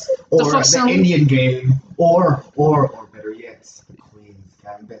 Yes. Or the, fuck's that? Indian game. Or better yet, the Queen's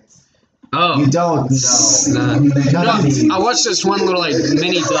Gambit. Oh. You don't know. No, I watched this one little like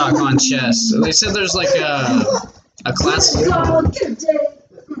mini doc on chess. They said there's like a class.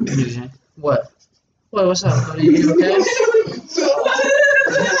 What? What? What's up? Are you okay?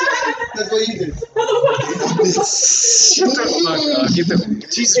 That's what you do. Shut the fuck up. Get the.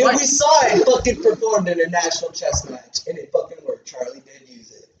 Jesus, If why? we saw it fucking performed in a national chess match, and it fucking worked. Charlie did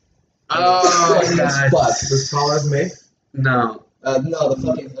use it. Oh, Fucking God. fuck. The scholars made. No. No, the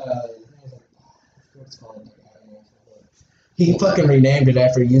fucking what's it called? He fucking renamed it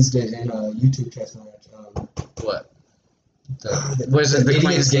after he used it in a YouTube chess match. What? Was it the Idiot's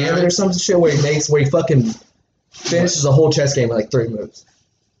Queen's Gambit Gambit? or some shit where he fucking finishes a whole chess game in like 3 moves.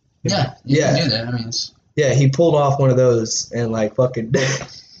 Yeah. You Yeah. can do that. I mean, it's. Yeah, he pulled off one of those and like fucking.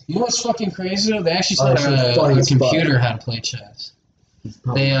 You know what's fucking crazy though? They actually Oh, taught that shit's funny a as fuck. computer how to play chess.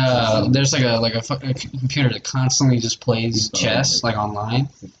 They there's a computer that constantly just plays chess like online,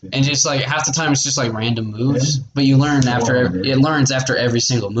 and just like half the time it's just like random moves, but you learn it learns after every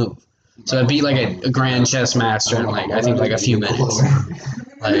single move. So it beat like a grand chess master in like I think like a few minutes.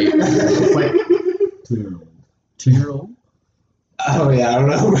 Like 2-year-old. Oh yeah, I don't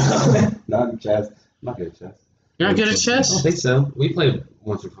know, bro. Not in chess. I'm not good at chess. You're not good at I chess? don't think so. We played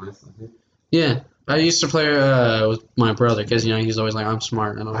once or twice. I think. Yeah. I used to play with my brother because you know he's always like I'm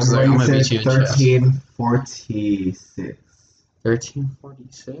smart and I was like I'm gonna beat you in chess. 1346.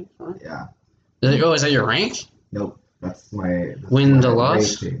 1346. Huh? Yeah. Oh, is that your rank? Nope. That's my Win my to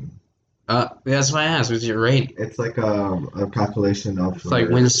loss? rating. That's why I asked. What's your rating? It's like a calculation of It's like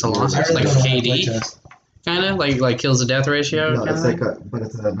wins to losses, like don't know how to play KD, chess. kind of like kills to death ratio. No, kinda it's thing? but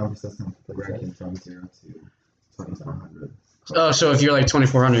it's a number system for ranking from 0 to 2400. Oh, so if you're like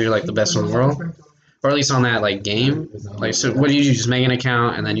 2400, you're like the best in the world, or at least on that like game. Like, so what do you do? Just make an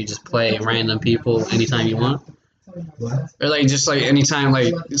account and then you just play random people anytime you want, What? or like just like anytime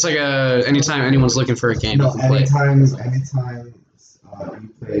like it's like anytime anyone's looking for a game, No, you can play. anytime you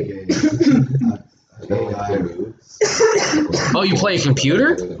play a game, AI. Oh, you play a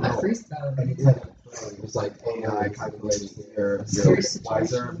computer? Anytime it's like AI calculates your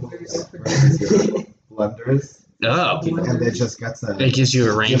wiser blunders, Oh, and it just gets it gives you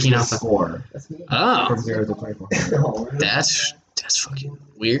a ranking off the. score Oh, from 0 to 2400. that's fucking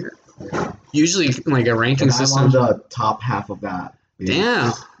weird. Usually, like a ranking And I'm system. on the top half of that.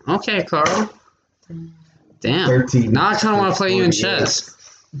 Damn. Okay, Carl. Damn. 13. Now I kind of want to play you in 48. chess.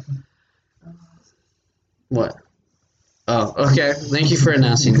 What? Oh, okay. Thank you for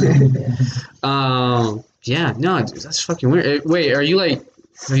announcing that. Yeah, no, dude, that's fucking weird. Wait, are you like,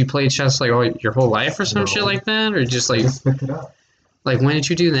 have you played chess like all your whole life or some No. shit like that, or just like, Just picked it up. like when did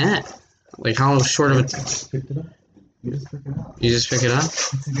you do that? Like how short of a? Picked it up. You just pick it up. You just pick it up?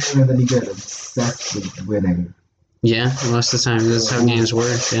 It's a game that you get obsessed with winning, Yeah, most of the time this is how games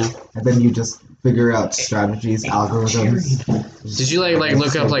work. Yeah. and then you just figure out strategies, algorithms. Did you like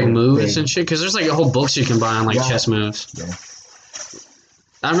look up like moves and shit? Because there's like a whole books you can buy on like Yeah. chess moves. Yeah.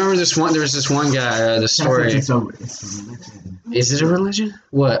 I remember this one. There was this one guy. The story. It's a religion. Is it a religion?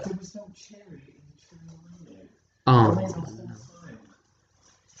 What? Oh,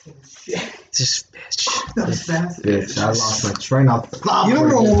 this bitch. Bitch, I lost my train of thought. You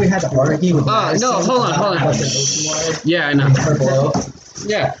remember when we had to argue with Madison no, hold on. about fucking ocean water? Yeah, I know. Purple Oak?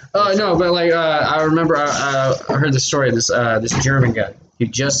 Yeah. No, but like I remember I heard the story of this German guy. He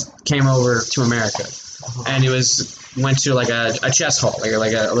just came over to America, and he went to like a chess hall,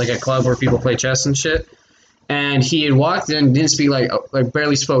 like a club where people play chess and shit. And he had walked in, didn't speak like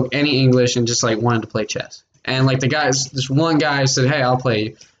barely spoke any English, and just like wanted to play chess. And like this one guy said, "Hey, I'll play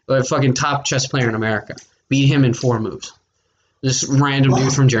you." The fucking top chess player in America beat him in 4 moves. This random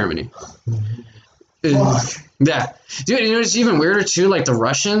dude from Germany. Yeah, dude. You know what's even weirder too? Like the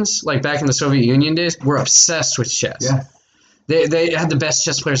Russians, like back in the Soviet Union days, were obsessed with chess. Yeah. They had the best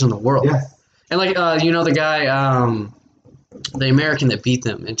chess players in the world. Yeah. And like you know the guy, the American that beat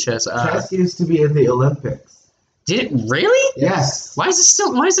them in chess. Chess used to be in the Olympics. Did it really? Yes. Why is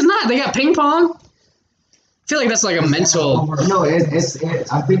it not? They got ping pong. I feel like that's like a mental. No, it's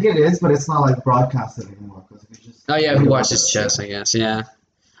I think it is, but it's not like broadcasted anymore. Cause we just Oh yeah, who watches chess? I guess yeah.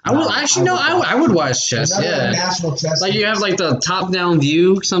 I would actually no. I would watch chess. Another Yeah. national chess. Like you have like the top down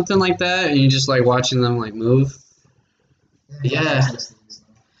view, something like that, and you just like watching them like move. Yeah.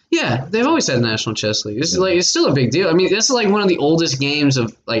 Yeah, they've always had National Chess League. It's like it's still a big deal. I mean, this is like one of the oldest games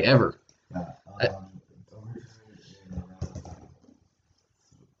of like ever. Yeah,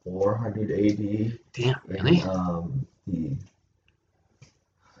 400 AD. Damn, really? The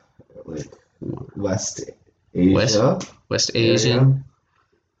like West Asia. West Asian.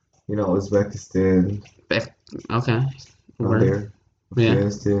 You know, Uzbekistan. Okay. Right there. Yeah.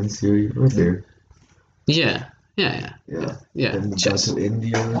 Afghanistan, Syria, right there. Yeah. Yeah. Chess. And chess to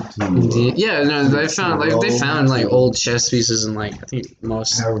India. Yeah, no, they found like old chess pieces in like I think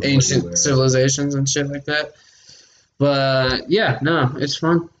most ancient civilizations and shit like that. But yeah, no, it's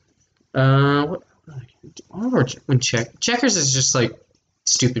fun. When checkers is just like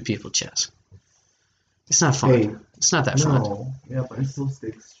stupid people chess. It's not fun. Hey, it's not that fun. No, yeah, but it's still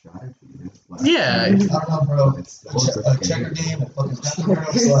stakes strategy. Yeah. I don't know, bro. It's A checker game and fucking Cracker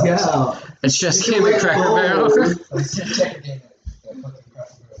Barrel slaps. Yeah. A chess game at Cracker Barrel. A checker game and fucking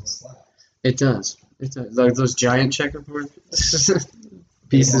Cracker Barrel slaps. It does. It does. Like those giant checkerboard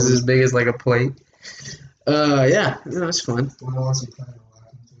pieces as big as like a plate. Yeah, no, it's fun. What else are you playing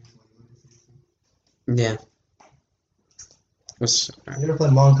on? Yeah. You ever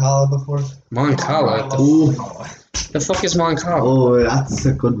played Moncala before? Moncala? Ooh. The fuck is Moncala? Oh, that's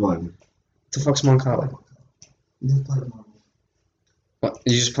a good one. The fuck's Moncala? You never played Marvel. What?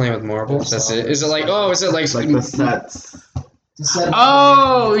 You just playing with marbles? That's it? Is it like, oh, is it like... Like the sets.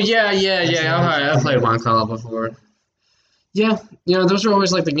 Oh, yeah. I played Moncala before. Yeah, you know, those were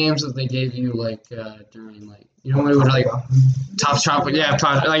always like the games that they gave you like during like, you know, when it would like Top Tropical,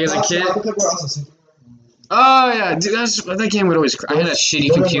 like as a kid. Oh yeah, dude, that game would always. I had a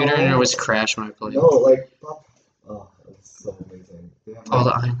shitty computer and it always crashed when I played. No, like, oh, it's so amazing. They have, All the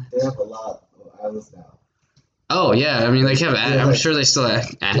like, islands. they have a lot of islands now. Oh yeah, I mean they have. I'm like- sure they still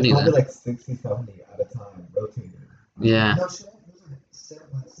adding Probably that. like 60, 70 at a time, rotating. Yeah. No shit. It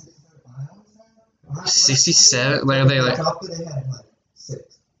was like 67. Like are they like? They had like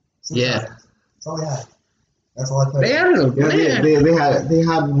 6. Yeah. That's all they had. That's all I played. They added them. Yeah, they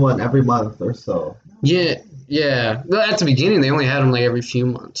had one every month or so. Yeah. Well, at the beginning they only had them like every few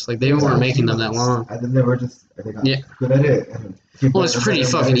months. Like they weren't making them that long. And then they were just, they got Yeah. good at it. And Well, it's pretty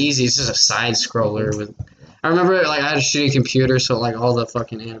fucking easy. It's just a side scroller with. I remember like I had a shitty computer, so like all the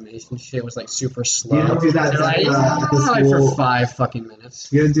fucking animation shit was like super slow. You don't do that And, like, at the like for school. 5 fucking minutes.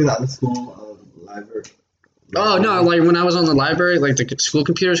 You didn't do that in the school library. Oh no! Like when I was on the library, like the school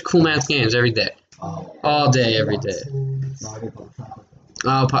computers, cool math games every day, Oh, all day, every day. no, I didn't know traffic.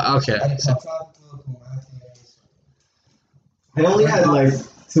 Oh, okay. I only had like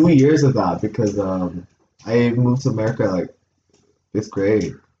 2 years of that because I moved to America like 5th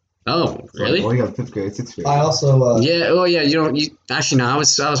grade. Oh, So really? I only got 5th grade, 6th grade. I also Yeah. Oh, yeah. You don't. Actually, no. I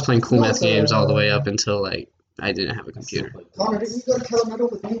was playing cool math games all the way up until like I didn't have a computer. Connor, didn't you go to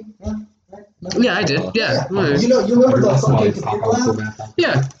Kalamata with me? Huh? Right? No? Yeah, I did. Yeah. You remember the fucking computer lab?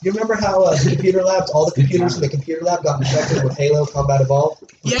 Yeah. You remember how the computer labs, all the computers in the computer lab got infected with Halo Combat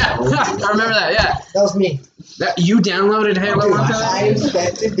Evolved? Yeah. I remember that. Yeah. That was me. You downloaded Halo Dude, onto I that?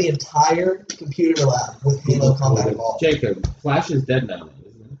 infected the entire computer lab with Halo Combat Evolved. Jacob, Flash is dead now,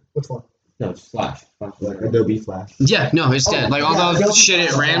 isn't it? Which one? No, it's Flash. Flash is Like dead. Adobe Flash. Yeah. No, it's dead. Like all Yeah, the Adobe shit it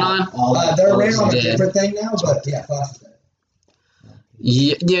Flash. ran on. They're running on a dead. different thing now, but yeah, Flash is dead.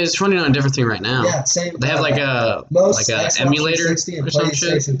 Yeah, it's running on a different thing right now. Yeah, same. They have like a most Xbox emulator 360 and or some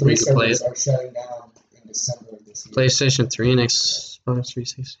shit PlayStation where 3 you can play servers are shutting down in December of this year. PlayStation 3 and Xbox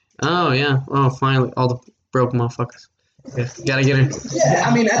 360. Oh yeah. Oh, finally, all the broke motherfuckers. Yeah, gotta get it. Yeah,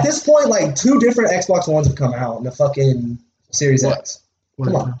 I mean, at this point, like 2 different Xbox Ones have come out in the fucking Series What? X.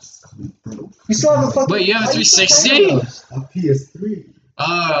 Come on. You still have a fucking. Wait, you have a why you still 360? playing those? A PS3.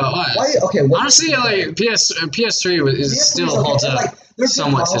 Why? Okay. What, Honestly, like PS3 is PS3 still okay, holds and, up. like, they're good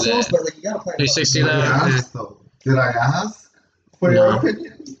somewhat consoles, today. But like, you gotta play 360 Did though? I Yeah. ask though? Did I ask for No. your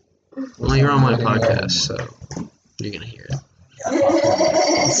opinion? Well, you're on my podcast, so you're gonna hear it.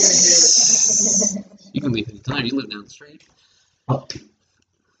 You can leave anytime. You live down the street. Well,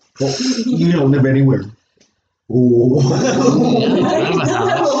 you don't live anywhere. Ooh.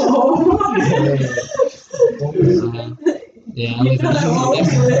 Yeah, I have a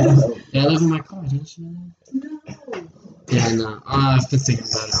house. Yeah, I live in my car. Didn't you know that? Yeah, no. I've been thinking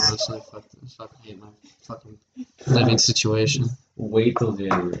about it honestly. I fucking hate my fucking living situation. Wait till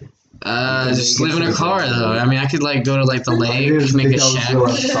January. Just live in a car though. I mean, I could like go to like the lake, make a shack,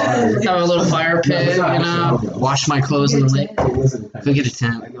 have a little fire pit, you know, wash my clothes in the lake. Go get a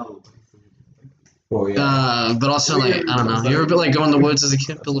tent. I know. Oh yeah. But also like I don't know. You ever been like go in the woods as a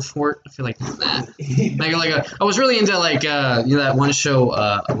kid, build a fort? I feel like nah. I was really into like that one show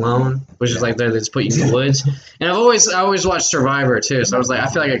Alone, which is like they just put you in the woods. And I always watched Survivor too, so I was like I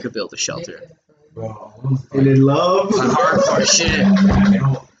feel like I could build a shelter. Bro, And in love. Like hardcore shit.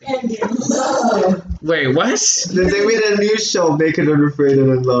 And in love. Wait, what? They made a new show, Naked and Afraid and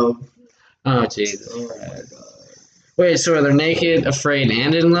in Love. Oh Jesus. Wait, so are they naked, afraid,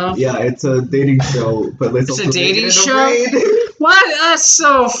 and in love? Yeah, it's a dating show, but It's a dating show? What? That's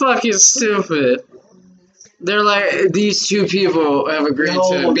so fucking stupid. They're like these two people have agreed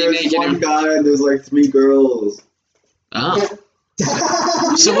to be there's naked. one And... guy and there's like 3 girls. Oh.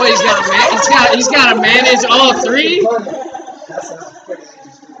 So what? He's got to manage all 3.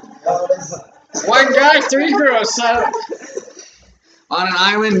 One guy, 3 girls. So... On an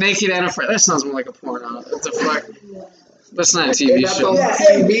island, naked and afraid. That sounds more like a porno. What the fuck? That's not a TV That's show. on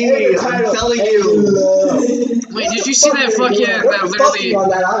TV, I'm telling you. Wait, did you see that fucking that literally? on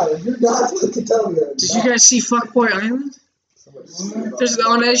that island. You're not fucking telling me that. Did you guys see Fuckboy Island? There's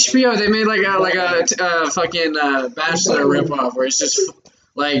on HBO. They made like a fucking Bachelor ripoff where it's just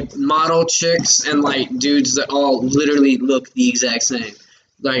like model chicks and like dudes that all literally look the exact same,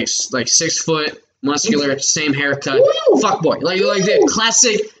 like 6 foot, muscular, same haircut. Fuckboy, like the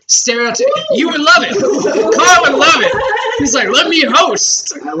classic stereotype. You would love it. Carl would love it. He's like, let me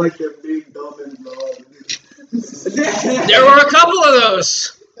host. I like them big, dumb, and There were a couple of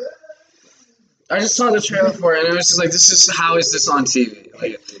those. I just saw the trailer for it, and it was just like, how is this on TV?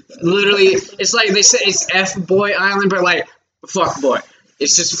 Like, literally, it's like they say it's F-Boy Island, but like, fuck boy.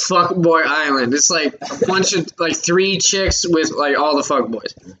 It's just Fuckboy Island. It's like a bunch of, like, 3 chicks with, like, all the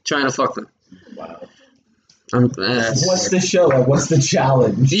fuckboys trying to fuck them. Wow. What's What's the show? Like, what's the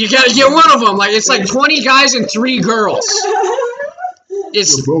challenge? You gotta get one of them. Like, it's like 20 guys and 3 girls.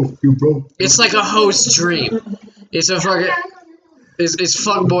 It's It's like a host's dream. It's a fucking... It's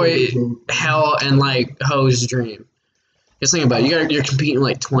fuckboy hell and, like, host dream. Just think about it. You're competing with,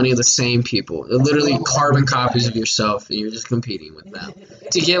 like, 20 of the same people. They're literally carbon copies of yourself, and you're just competing with them.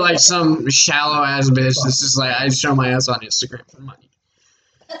 To get, like, some shallow-ass bitch that's just like, I show my ass on Instagram for money.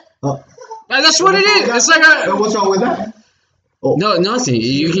 Oh. That's what it is. It's like a... What's wrong with that? No, nothing.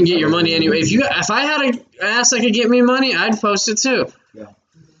 You can get your money anyway. If I had an ass that could get me money, I'd post it too. Yeah.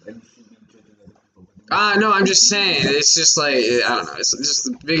 No, I'm just saying. It's just like, I don't know. It's just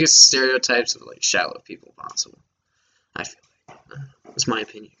the biggest stereotypes of like shallow people possible. I feel like. That's my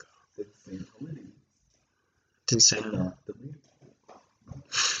opinion. Didn't say that.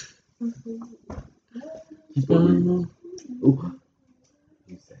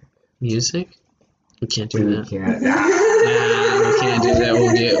 Music? We can't do that. Nah, we can't do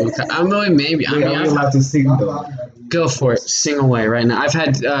that. I'm really maybe. I mean, I'm allowed to sing though. Go for it. Sing away right now. I've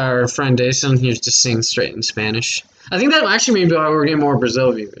had our friend Dason here just sing straight in Spanish. I think that actually maybe we're getting more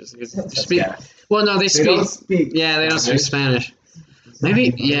Brazil viewers. Well, no, they speak. They don't speak. Yeah, they don't speak Spanish.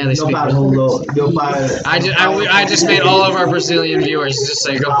 Maybe, yeah, they speak. I just made all of our Brazilian viewers just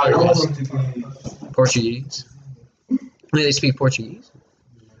say, go fuck yourself. Portuguese. Maybe they speak Portuguese?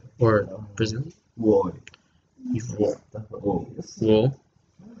 Or Brazilian? Whoa. Yeah.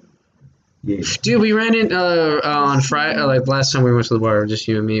 Dude, we ran in on Friday, like last time we went to the bar, just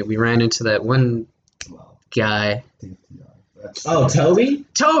you and me. We ran into that one guy. Oh, Toby?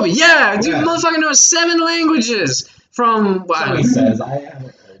 Toby, yeah, dude, Yeah. motherfucker knows 7 languages from. So he says. I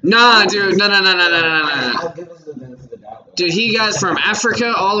haven't. Nah, dude, no. I'll give him the benefit of the doubt. Dude, he got from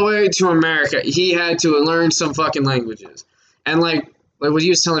Africa all the way to America. He had to learn some fucking languages, and like what he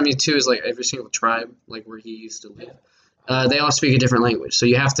was telling me too is like every single tribe, like where he used to live. They all speak a different language, so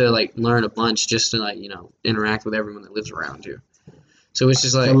you have to like learn a bunch just to like interact with everyone that lives around you. So it's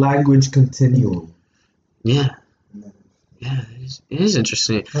just like The language continuum. yeah, it is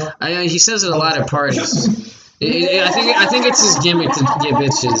interesting. He says it a lot at parties. I think it's his gimmick to get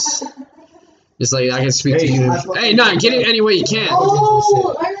bitches. It's like I can speak to you. Hey, no, get it any way you can.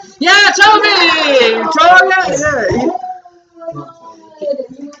 Oh, Yeah, Toby.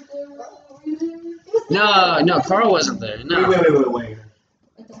 No, Carl wasn't there. No, Wait.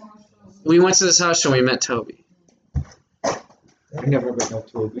 we went to this house show. And we met Toby. I never been up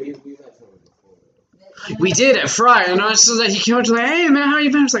to a baby. We did at Fry, and I was just like, he came up to me, hey man, how you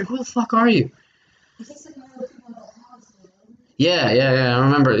been? I was like, who the fuck are you? Yeah, I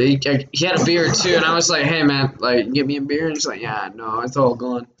remember. He had a beard too, and I was like, hey man, like, get me a beer. And he's like, yeah, no, it's all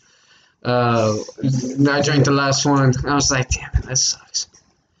gone. I drank the last one. And I was like, damn it, that sucks.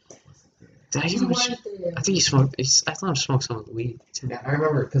 Did I You even? weren't there. I think you smoked. I thought I smoked some of the weed too. Yeah, I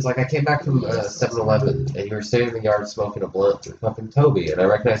remember because like I came back from 7-Eleven and you were sitting in the yard smoking a blunt with fucking Toby, and I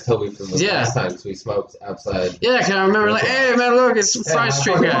recognized Toby from the Yeah. last times we smoked outside. Yeah, cause I remember like, hey man, look, it's Fry And I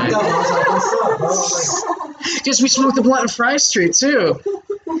Street fucking guy. walked up, I was like, what's up, bro? I was like, Guess we smoked the blunt in Fry Street too.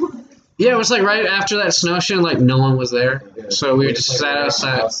 Yeah, it was like right after that snow show, like no one was there, so we were just sat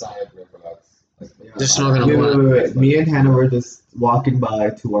outside. Just smoking a blunt. Wait. Me and Hannah were just walking by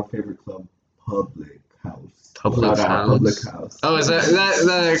to our favorite club, Public House. Public Shout out, House. Public House. Oh, is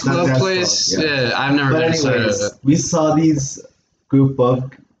that club that place? club, Yeah, I've never But been inside of anyways, it. we saw these group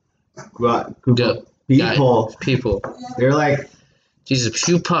of people. People. They're like, Jesus, a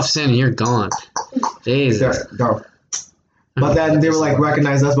few puffs in and you're gone. Jesus. they're- but then they were like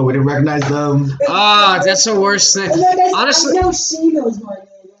recognize us, but we didn't recognize them. Oh, that's the worst thing. And then I Honestly- know she knows my name.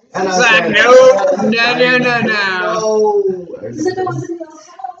 And I Zach, said, no. No. No. He said that was in your house.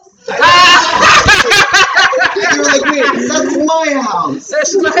 They were like, wait, that's my house.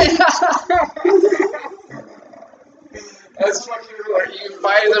 That's my That's fucking like you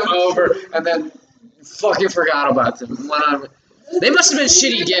invited them over and then fucking forgot about them. They must have been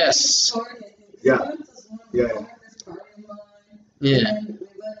shitty guests. Yeah. Yeah. Yeah. And we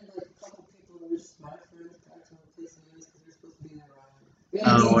went and like a couple people that were just my friends back to my place and because we were supposed to be there around. We had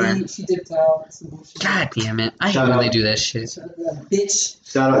Oh, a where? date, she dipped out, some bullshit. God damn it. I hate Shout when out. they do that shit. Shut up, that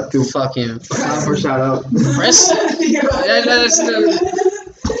bitch. Shout out to Fucking time for shout out. press. Yeah, that's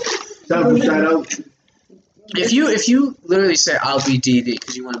Shout out. if you literally say I'll be DD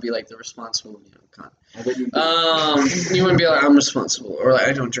because you want to be like the responsible, cunt. You want to be like I'm responsible or like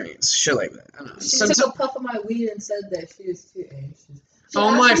I don't drink, shit like that. I don't know. She took a puff of my weed and said that she was too anxious. She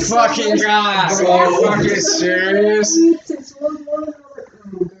Oh my asked me fucking so god! much- Are you fucking serious? Oh, girl,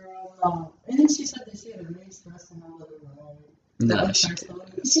 no. And then she said that she had a main stress and all of it. No,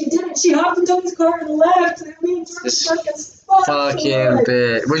 She didn't. She hopped in Toby's car and left. And me and Jordan This stuck as fuck. fucking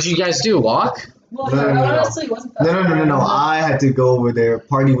bit. What did you guys do? Walk? Well, No, no, no. honestly, it wasn't that No. I had to go over there,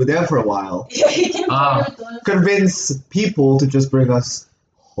 party with them for a while. He came Ah. with us. Convince people to just bring us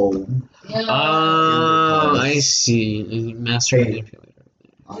home. Yeah. Oh, I see. Master Hey. manipulator.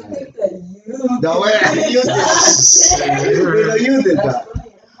 I think that you. No, wait, you did that. You did That's that.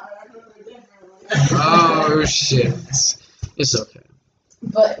 funny. I really did. Oh shit. It's okay.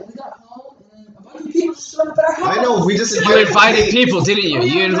 But we got home and then a bunch of people showed up at our house. I know, we just You invited people, didn't you?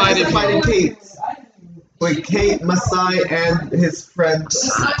 You invited people. invited Kate. I didn't. Wait, Kate, Masai, and his friend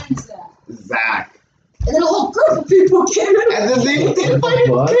Besides that. Zach. And then a whole group of people came in. And then they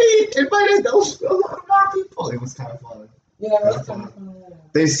invited Kate, invited a lot more people. It was kind of fun. Yeah, it was kind of fun.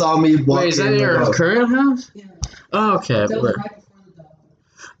 They saw me walk Wait, is that in your the- current house? Yeah. Oh, okay. That was Where- right before the dog.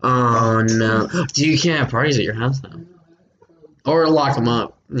 Oh no. You can't have parties at your house now. Or lock them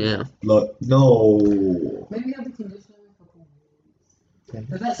up. Yeah. Look, no. Maybe have the conditioner a couple weeks.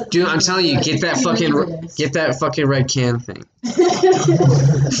 But that's a- Dude, I'm telling you, get that fucking red can thing.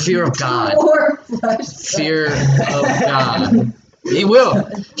 Fear of God. Or flash. Fear of God. He will.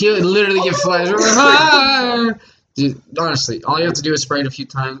 He'll literally get flashed. Dude, honestly, all you have to do is spray it a few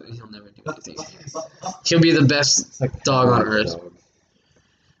times and he'll never do anything. He'll be the best dog on earth.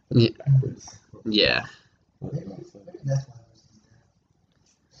 Yeah.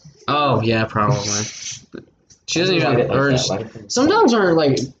 Oh, yeah, probably. She doesn't even, or some dogs are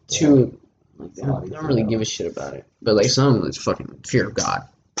like too, like, they don't really give a shit about it. But like some, it's fucking fear of God.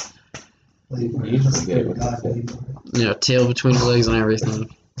 You know, tail between your legs and everything.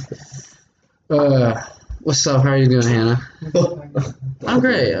 What's up? How are you doing, Hannah? I'm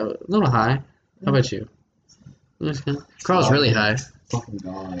great. A little high. How about you? Okay. Carl's really high. Fucking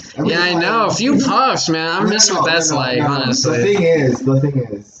God. Yeah, I know. A few puffs, man. I'm missing what that's like, honestly. The thing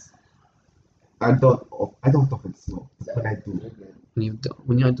is, I don't fucking smoke. But when I do,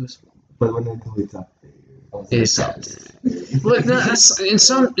 When you do smoke. but when I do, it's up there. It's up there. Look, that's in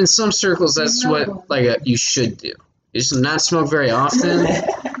some circles. That's what you should do. You just not smoke very often.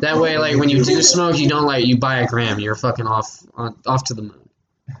 That way, like when you do smoke, you don't you buy a gram. You're fucking off to the moon.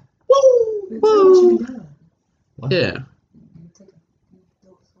 Woo! Yeah.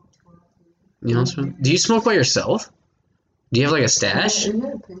 You don't smoke? Do you smoke by yourself? Do you have like a stash? A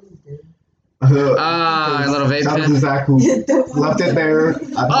little vape Shout out to pen. Zach who left it there.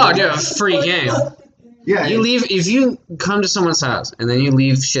 Oh, dude, free game. Yeah. You leave if you come to someone's house and then you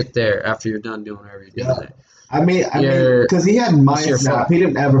leave shit there after you're done doing whatever you're doing there. I mean, because he had my it's your snap, fault. he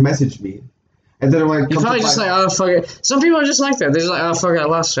didn't ever message me, and then I'm like, You probably just oh fuck it. Some people are just like that. They're just like, oh fuck it, I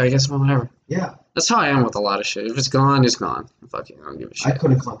lost it. I guess whatever. yeah. That's how I am with a lot of shit. If it's gone, it's gone. Fuck it, I don't give a I shit.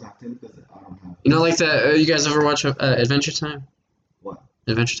 couldn't contact him because I don't have. You know, like that. You guys ever watch Adventure Time? What?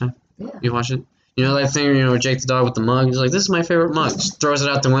 Adventure Time? Yeah. You watch it? You know that thing, where Jake the dog with the mug? He's like, "This is my favorite mug." Just throws it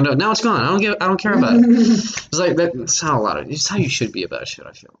out the window. Now it's gone. I don't care about it. It's like that's how it's how you should be about shit.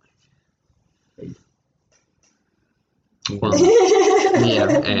 I feel like. Well,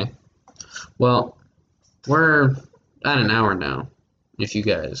 yeah. Well, we're at an hour now. If you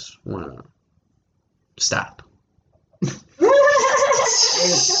guys wanna stop.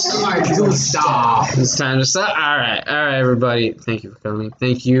 Alright, dude, stop. It's time to stop. All right, everybody. Thank you for coming.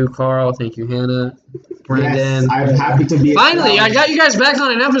 Thank you, Carl. Thank you, Hannah. Brandon. Yes, I'm happy to be. a Finally, clown. I got you guys back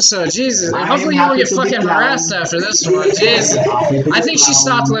on an episode. Jesus. I am Hopefully you don't happy get to be fucking clown. harassed after this one. Jesus. Happy to be I think she clown.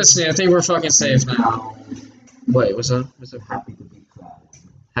 stopped listening. I think we're fucking safe now. Wait, what's up? What's up? Happy to be clown.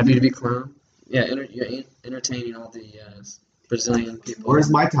 Happy to be clown? Yeah, you're entertaining all the Brazilian people. Where's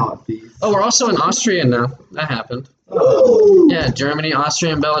my talent, please? Oh, we're also in Austria now. That happened. Oh. Yeah, Germany,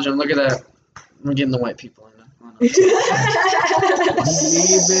 Austria, and Belgium. Look at that. We're getting the white people in there.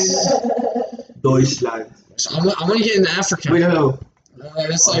 Deutschland. So I want to get into Africa. Wait, no.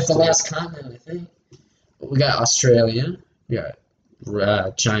 It's like the last continent, I think. We got Australia. We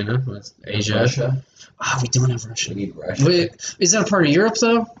got China. That's Asia. Russia. Ah, we don't have Russia. We need Russia. Wait, is that a part of Europe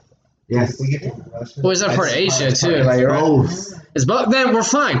though? Yes. We get to Russia. Or is that part of Asia too? Like, right? Both. It's both. Then we're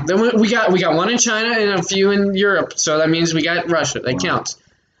fine. Then we got one in China and a few in Europe. So that means we got Russia. That counts.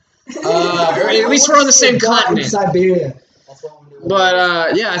 Or at least we're on the same continent. Siberia.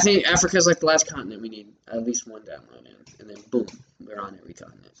 But yeah, I think Africa is like the last continent we need at least one download in, and then boom, we're on every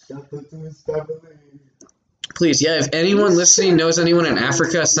continent. Please, yeah, if anyone listening knows anyone in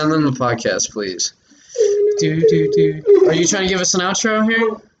Africa, send them the podcast, please. Are you trying to give us an outro here?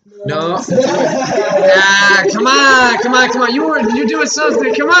 No. Ah, come on. You're doing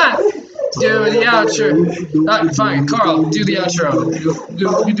something. Come on. Do the outro. Fine, Carl, do the outro.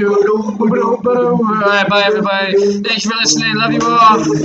 Alright, bye everybody. Thanks for listening. Love you all.